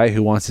just a guy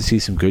who wants to see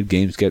some good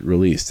games get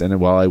released. And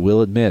while I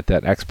will admit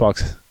that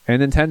Xbox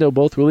and Nintendo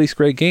both release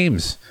great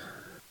games,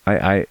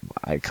 I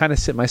kind of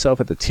sit myself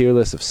at the tier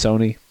list of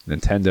Sony,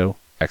 Nintendo,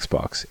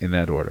 Xbox in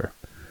that order.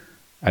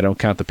 I don't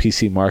count the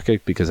PC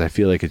market because I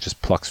feel like it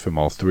just plucks from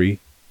all three.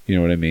 You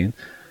know what I mean?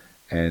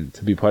 And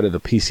to be part of the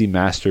PC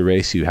master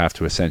race, you have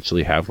to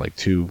essentially have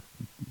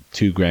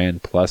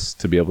 $2,000 plus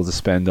to be able to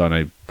spend on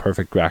a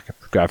perfect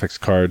graphics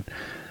card.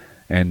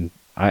 And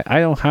I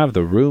don't have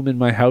the room in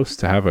my house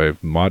to have a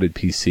modded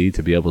PC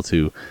to be able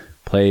to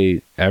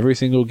play every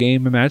single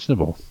game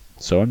imaginable.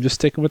 So I'm just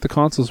sticking with the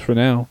consoles for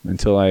now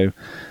until I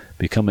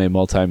become a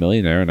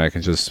multi-millionaire and I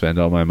can just spend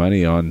all my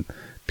money on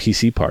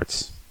PC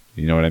parts.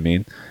 You know what I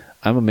mean?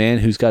 I'm a man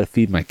who's got to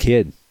feed my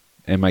kid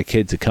and my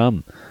kid to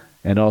come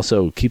and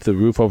also keep the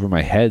roof over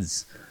my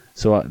heads.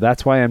 So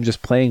that's why I'm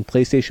just playing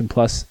PlayStation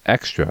Plus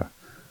Extra,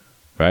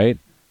 right?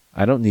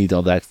 I don't need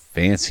all that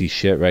fancy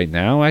shit right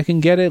now. I can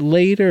get it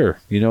later.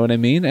 You know what I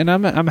mean? And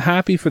I'm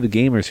happy for the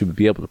gamers who would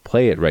be able to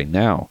play it right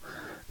now.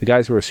 The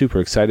guys who are super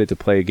excited to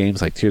play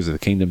games like Tears of the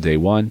Kingdom Day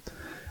 1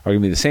 are going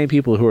to be the same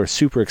people who are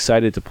super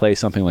excited to play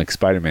something like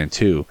Spider-Man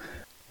 2,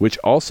 which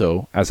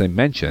also, as I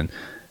mentioned,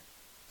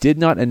 did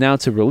not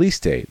announce a release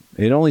date.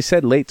 It only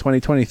said late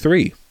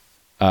 2023.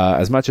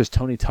 As much as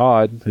Tony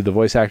Todd, who the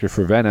voice actor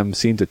for Venom,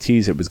 seemed to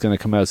tease it was going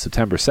to come out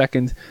September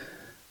 2nd,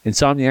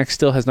 Insomniac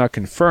still has not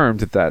confirmed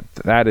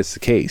that is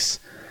the case.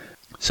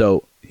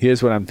 So,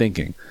 here's what I'm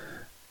thinking.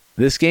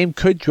 This game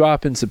could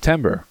drop in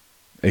September.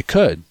 It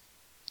could.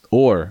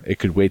 Or it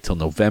could wait till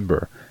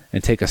November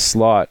and take a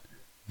slot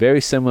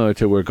very similar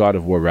to where God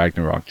of War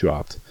Ragnarok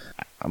dropped.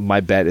 My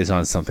bet is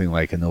on something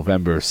like a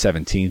November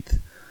 17th.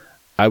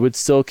 I would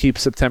still keep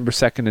September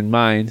 2nd in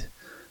mind,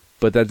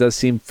 but that does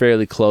seem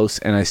fairly close,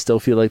 and I still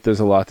feel like there's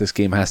a lot this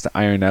game has to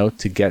iron out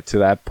to get to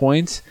that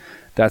point.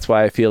 That's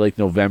why I feel like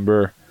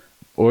November,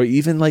 or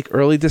even like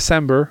early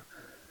December,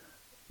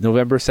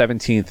 November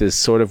 17th is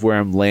sort of where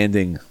I'm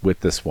landing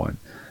with this one.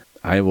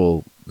 I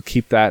will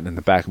keep that in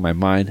the back of my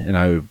mind, and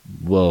I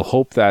will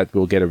hope that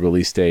we'll get a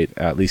release date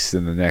at least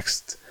in the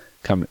next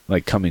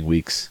coming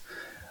weeks.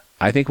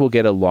 I think we'll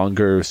get a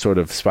longer sort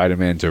of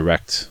Spider-Man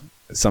Direct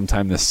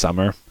sometime this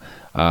summer.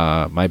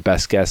 My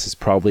best guess is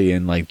probably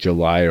in like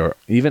July or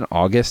even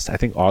August. I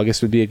think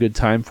August would be a good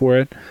time for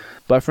it.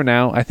 But for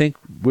now, I think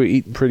we're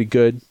eating pretty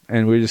good,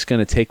 and we're just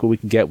going to take what we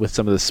can get with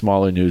some of the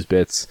smaller news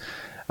bits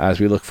as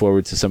we look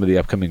forward to some of the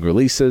upcoming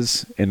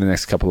releases in the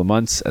next couple of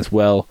months as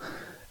well.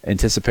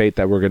 Anticipate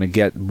that we're going to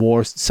get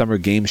more summer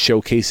game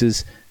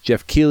showcases.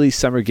 Jeff Keighley's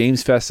Summer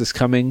Games Fest is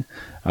coming.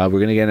 We're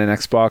going to get an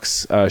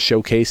Xbox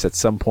showcase at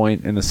some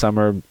point in the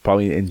summer,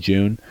 probably in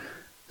June.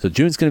 So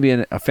June's going to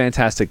be a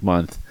fantastic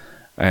month.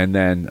 And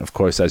then, of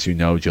course, as you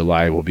know,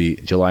 July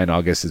and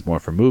August is more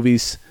for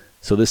movies.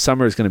 So this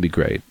summer is going to be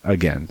great,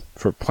 again,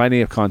 for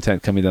plenty of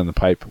content coming down the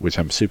pipe, which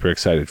I'm super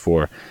excited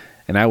for.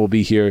 And I will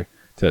be here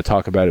to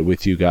talk about it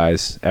with you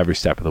guys every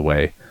step of the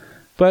way.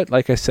 But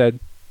like I said,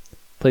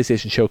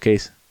 PlayStation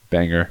Showcase,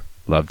 banger,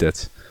 loved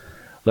it.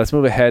 Let's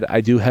move ahead.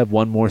 I do have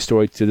one more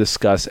story to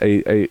discuss.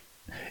 It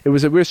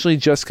was originally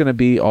just going to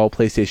be all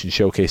PlayStation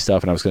Showcase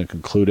stuff, and I was going to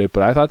conclude it,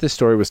 but I thought this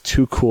story was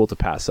too cool to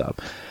pass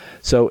up.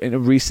 So in a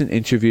recent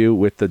interview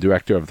with the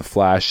director of The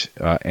Flash,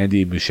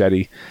 Andy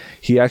Muschietti,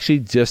 he actually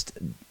just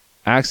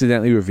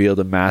accidentally revealed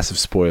a massive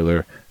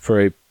spoiler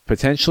for a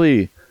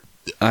potentially,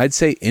 I'd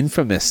say,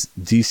 infamous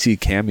DC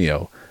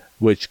cameo,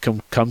 which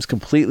comes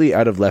completely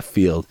out of left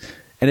field,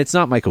 and it's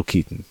not Michael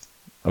Keaton.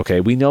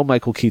 Okay, we know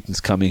Michael Keaton's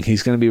coming.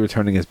 He's going to be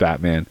returning as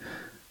Batman.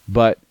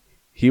 But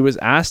he was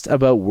asked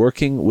about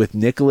working with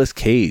Nicolas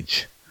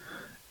Cage.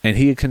 And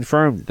he had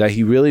confirmed that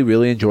he really,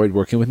 really enjoyed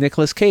working with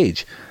Nicolas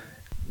Cage.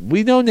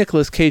 We know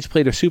Nicolas Cage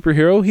played a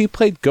superhero. He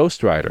played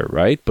Ghost Rider,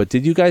 right? But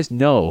did you guys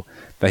know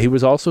that he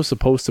was also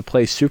supposed to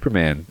play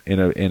Superman in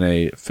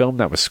a film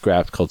that was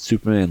scrapped called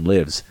Superman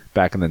Lives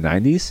back in the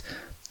 90s?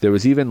 There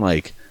was even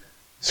like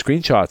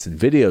screenshots and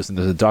videos, and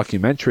there's a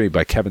documentary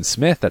by Kevin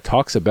Smith that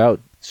talks about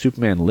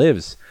Superman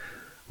Lives.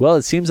 Well,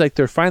 it seems like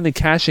they're finally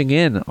cashing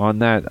in on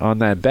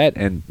that bet,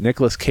 and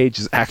Nicolas Cage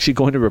is actually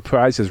going to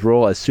reprise his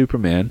role as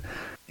Superman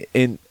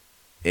in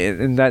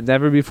that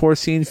never before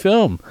seen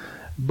film.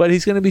 But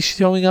he's going to be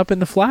showing up in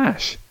The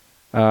Flash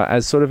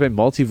as sort of a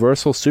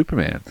multiversal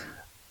Superman.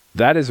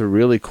 That is a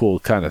really cool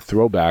kind of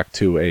throwback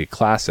to a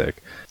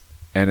classic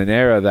and an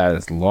era that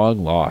is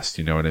long lost,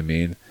 you know what I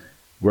mean?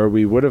 Where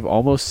we would have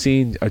almost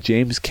seen a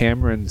James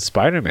Cameron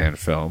Spider-Man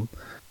film.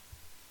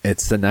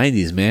 It's the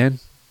 90s, man.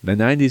 The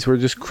 90s were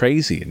just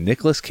crazy.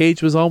 Nicolas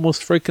Cage was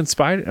almost freaking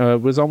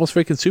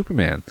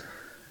Superman.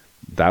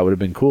 That would have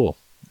been cool.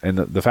 And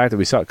the fact that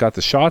we got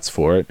the shots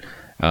for it,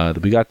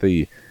 that we got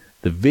the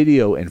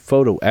video and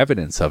photo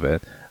evidence of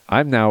it,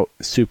 I'm now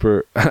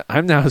super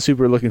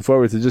looking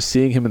forward to just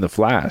seeing him in The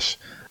Flash.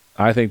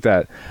 I think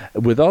that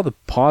with all the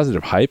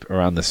positive hype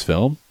around this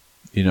film,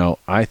 you know,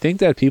 I think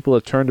that people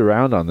have turned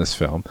around on this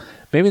film.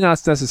 Maybe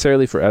not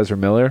necessarily for Ezra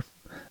Miller.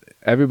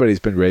 Everybody's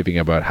been raving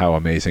about how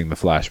amazing the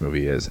Flash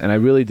movie is, and I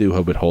really do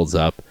hope it holds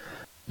up,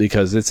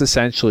 because it's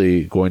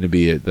essentially going to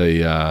be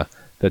the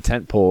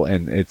tentpole,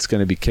 and it's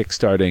going to be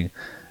kickstarting,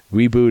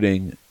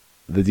 rebooting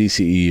the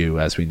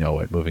DCEU as we know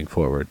it moving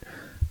forward.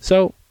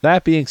 So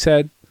that being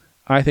said,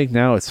 I think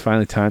now it's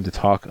finally time to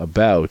talk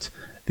about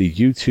the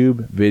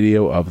YouTube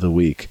video of the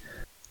week.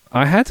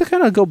 I had to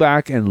kind of go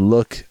back and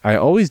look. I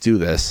always do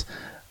this.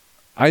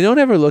 I don't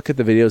ever look at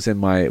the videos in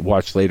my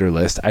watch later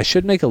list. I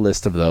should make a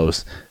list of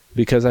those,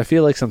 because I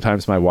feel like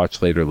sometimes my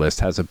watch later list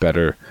has a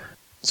better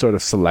sort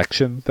of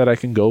selection that I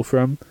can go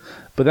from.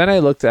 But then I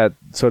looked at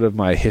sort of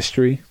my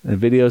history and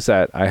videos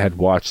that I had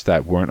watched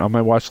that weren't on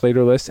my watch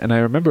later list, and I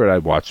remembered I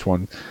watched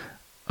one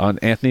on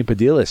Anthony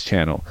Padilla's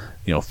channel,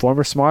 you know,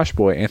 former Smosh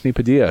boy Anthony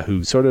Padilla,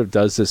 who sort of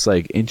does this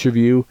like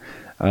interview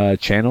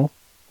channel,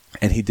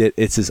 and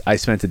it's his I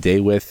Spent a Day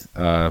With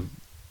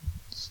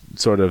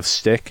sort of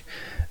shtick,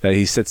 that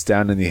he sits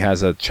down and he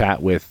has a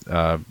chat with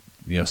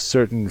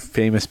certain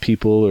famous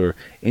people or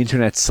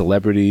internet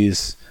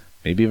celebrities,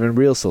 maybe even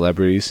real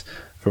celebrities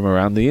from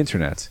around the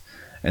internet.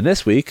 And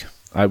this week,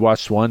 I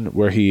watched one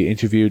where he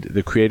interviewed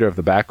the creator of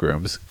the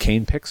Backrooms,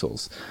 Kane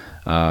Pixels,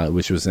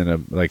 which was in a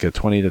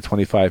 20 to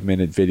 25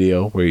 minute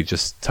video where he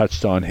just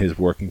touched on his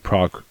working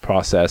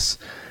process,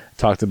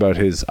 talked about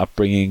his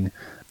upbringing,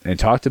 and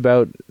talked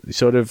about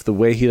sort of the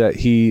way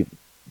he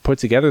put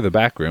together the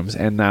Backrooms,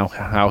 and now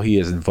how he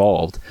is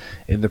involved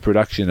in the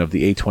production of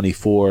the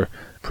A24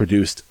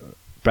 produced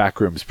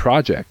Backrooms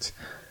project,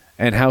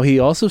 and how he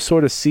also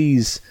sort of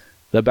sees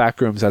the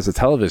Backrooms as a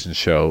television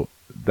show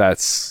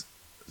that's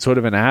sort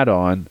of an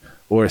add-on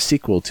or a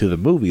sequel to the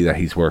movie that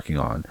he's working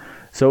on.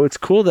 So it's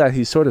cool that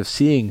he's sort of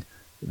seeing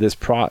this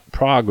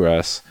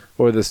progress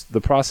or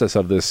the process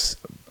of this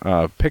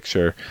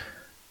picture,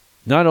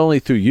 not only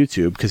through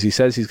YouTube, because he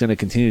says he's going to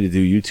continue to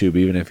do YouTube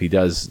even if he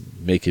does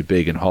make it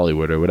big in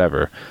Hollywood or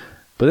whatever.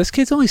 But this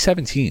kid's only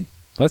 17.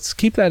 Let's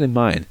keep that in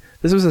mind.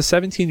 This was a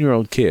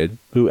 17-year-old kid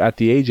who, at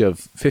the age of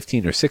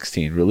 15 or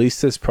 16,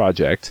 released this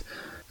project,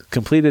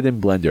 completed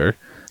in Blender.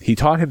 He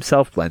taught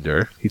himself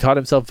Blender. He taught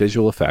himself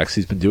visual effects.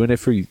 He's been doing it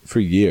for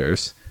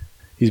years.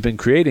 He's been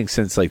creating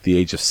since like the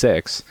age of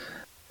 6.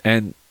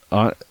 And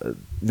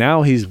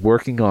now he's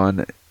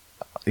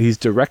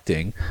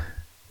directing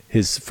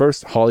his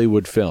first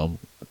Hollywood film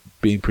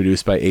being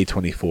produced by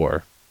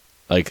A24.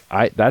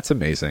 That's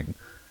amazing.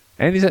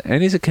 And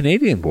he's a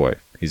Canadian boy.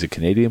 He's a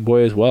Canadian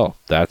boy as well.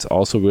 That's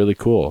also really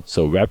cool.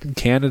 So repping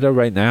Canada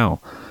right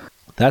now.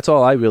 That's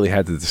all I really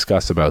had to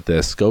discuss about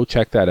this. Go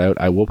check that out.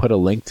 I will put a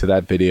link to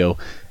that video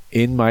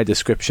in my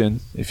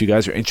description if you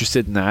guys are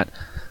interested in that.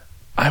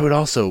 I would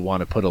also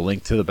want to put a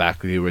link to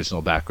the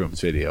original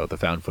Backrooms video, the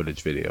found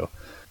footage video.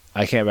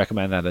 I can't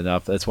recommend that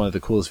enough. That's one of the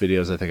coolest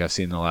videos I think I've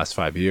seen in the last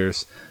 5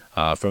 years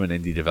from an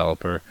indie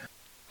developer.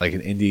 Like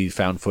an indie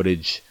found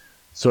footage,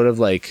 sort of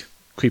like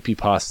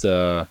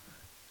creepypasta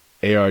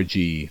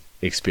ARG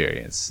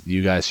experience.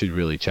 You guys should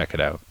really check it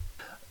out.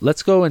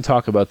 Let's go and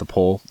talk about the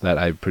poll that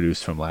I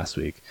produced from last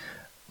week.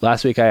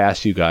 Last week I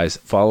asked you guys,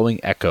 following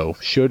Echo,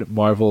 should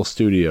Marvel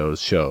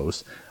Studios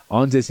shows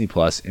on Disney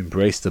Plus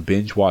embrace the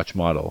binge watch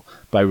model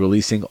by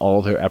releasing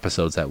all their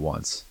episodes at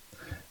once?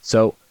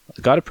 So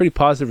I got a pretty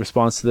positive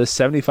response to this.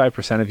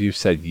 75% of you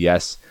said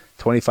yes,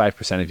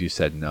 25% of you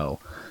said no.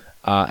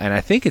 And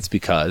I think it's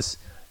because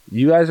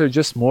you guys are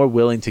just more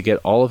willing to get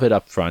all of it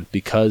up front,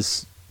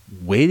 because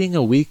waiting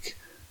a week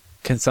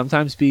can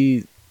sometimes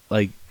be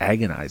like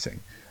agonizing.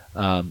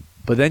 But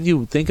then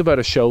you think about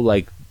a show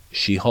like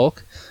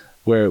She-Hulk,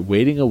 where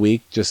waiting a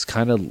week just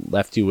kind of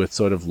left you with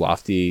sort of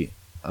lofty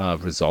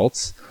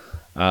results,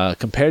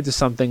 compared to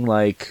something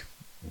like,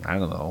 I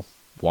don't know,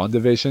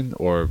 WandaVision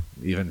or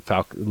even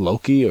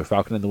Loki or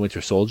Falcon and the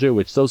Winter Soldier,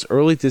 which those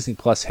early Disney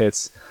Plus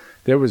hits,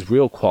 there was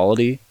real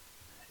quality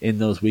in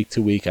those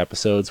week-to-week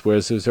episodes,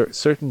 whereas there's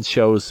certain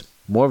shows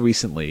more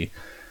recently,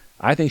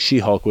 I think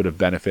She-Hulk would have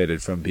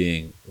benefited from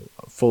being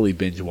a fully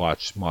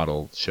binge-watch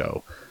model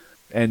show.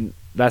 And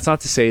that's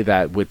not to say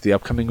that with the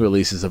upcoming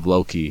releases of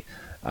Loki,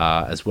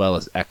 as well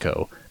as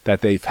Echo,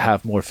 that they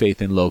have more faith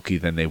in Loki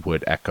than they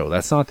would Echo.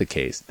 That's not the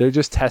case. They're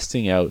just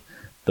testing out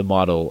the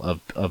model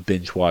of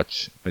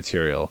binge-watch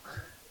material.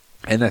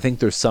 And I think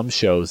there's some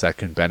shows that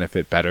can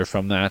benefit better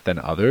from that than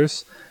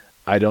others.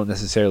 I don't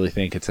necessarily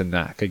think it's a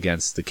knock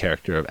against the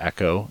character of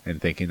Echo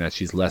and thinking that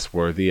she's less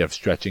worthy of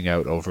stretching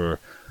out over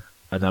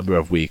a number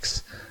of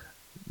weeks.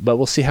 But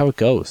we'll see how it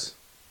goes.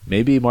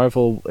 Maybe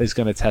Marvel is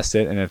going to test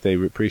it, and if they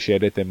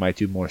appreciate it, they might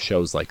do more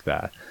shows like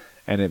that.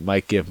 And it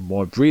might give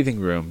more breathing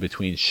room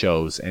between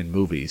shows and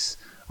movies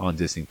on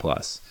Disney+.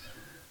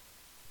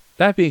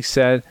 That being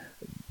said,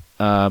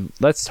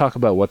 let's talk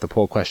about what the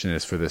poll question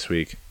is for this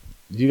week.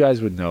 You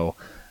guys would know.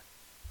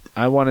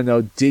 I want to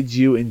know, did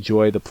you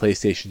enjoy the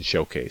PlayStation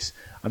Showcase?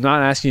 I'm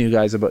not asking you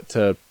guys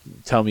to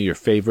tell me your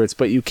favorites,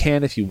 but you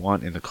can if you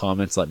want in the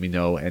comments. Let me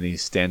know any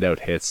standout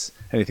hits,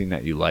 anything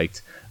that you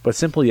liked. But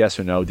simple yes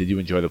or no, did you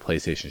enjoy the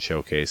PlayStation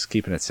Showcase?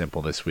 Keeping it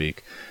simple this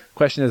week.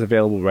 Question is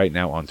available right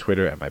now on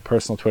Twitter at my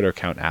personal Twitter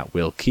account at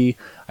WillKey.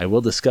 I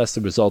will discuss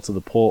the results of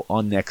the poll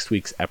on next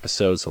week's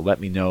episode, so let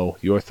me know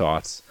your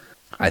thoughts.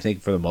 I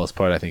think for the most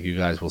part, I think you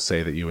guys will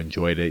say that you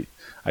enjoyed it.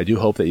 I do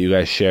hope that you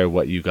guys share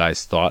what you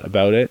guys thought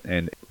about it,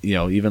 and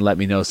even let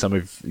me know some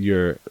of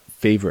your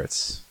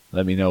favorites.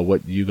 Let me know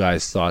what you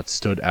guys thought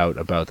stood out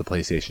about the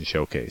PlayStation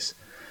Showcase.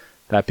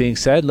 That being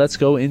said, let's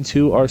go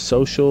into our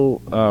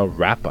social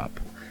wrap-up.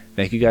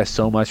 Thank you guys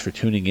so much for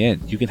tuning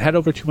in. You can head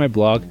over to my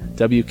blog,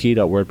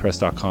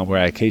 wkey.wordpress.com, where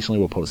I occasionally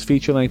will post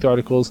feature-length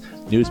articles,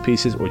 news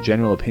pieces, or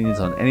general opinions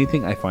on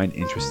anything I find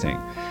interesting.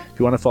 If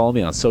you want to follow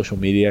me on social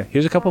media,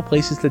 here's a couple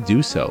places to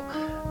do so.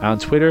 On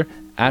Twitter,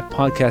 at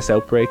Podcast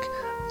Outbreak.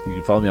 You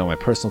can follow me on my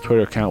personal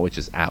Twitter account, which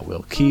is at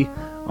WillKey.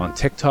 On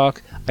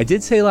TikTok, I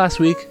did say last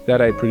week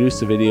that I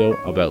produced a video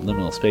about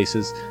liminal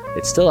spaces.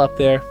 It's still up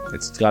there.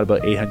 It's got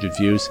about 800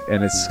 views,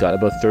 and it's got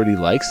about 30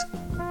 likes.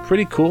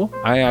 Pretty cool.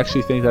 I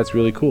actually think that's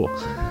really cool.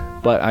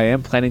 But I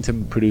am planning to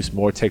produce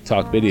more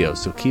TikTok videos,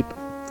 so keep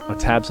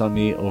tabs on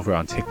me over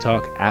on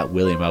TikTok at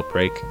William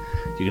Outbreak.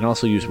 You can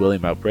also use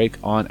William Outbreak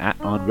on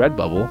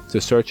Redbubble to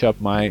search up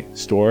my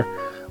store,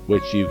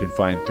 which you can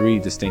find 3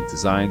 distinct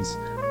designs.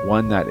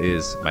 One that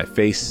is my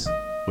face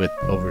with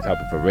over top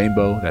of a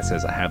rainbow that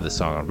says I have this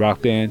song on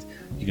Rock Band.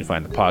 You can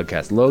find the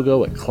podcast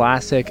logo, a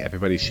classic.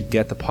 Everybody should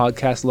get the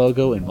podcast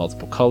logo in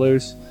multiple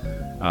colors.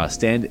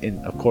 Stand in,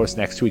 of course,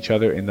 next to each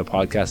other in the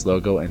podcast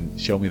logo and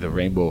show me the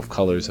rainbow of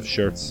colors of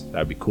shirts.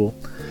 That'd be cool.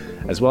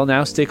 As well,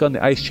 now Steak on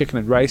the Ice Chicken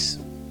and Rice,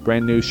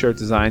 brand new shirt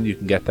design. You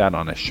can get that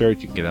on a shirt.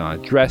 You can get it on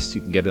a dress.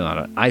 You can get it on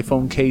an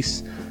iPhone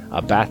case,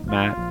 a bath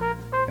mat,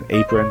 an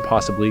apron,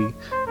 possibly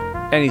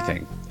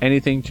anything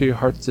to your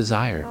heart's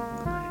desire.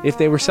 If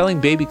they were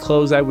selling baby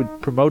clothes, I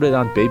would promote it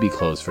on baby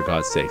clothes, for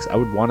God's sakes. I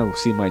would want to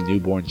see my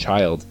newborn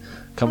child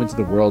come into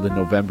the world in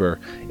November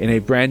in a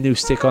brand new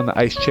stick on the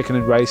ice chicken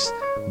and rice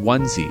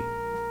onesie.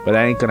 But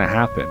that ain't going to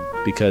happen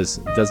because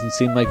it doesn't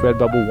seem like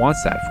Redbubble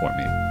wants that for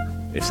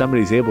me. If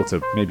somebody's able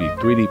to maybe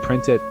 3D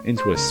print it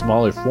into a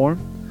smaller form,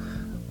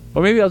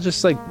 or maybe I'll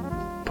just like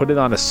put it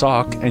on a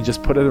sock and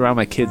just put it around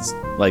my kid's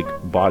like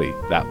body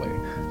that way.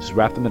 Just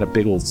wrap them in a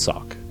big old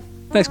sock.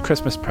 Nice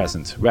Christmas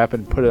present. Wrap it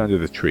and put it under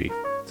the tree.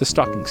 It's a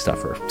stocking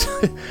stuffer.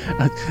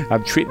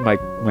 I'm treating my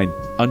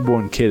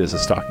unborn kid as a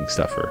stocking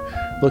stuffer.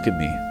 Look at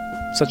me.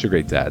 Such a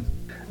great dad.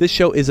 This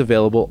show is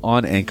available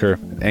on Anchor,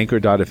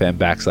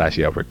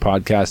 anchor.fm/The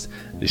Podcast.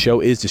 The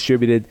show is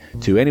distributed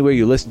to anywhere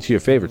you listen to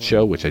your favorite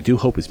show, which I do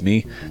hope is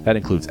me. That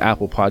includes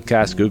Apple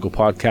Podcasts, Google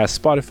Podcasts,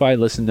 Spotify,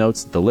 Listen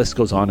Notes. The list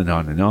goes on and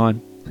on and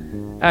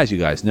on. As you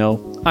guys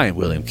know, I am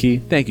William Key.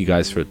 Thank you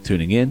guys for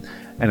tuning in,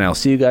 and I'll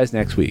see you guys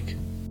next week.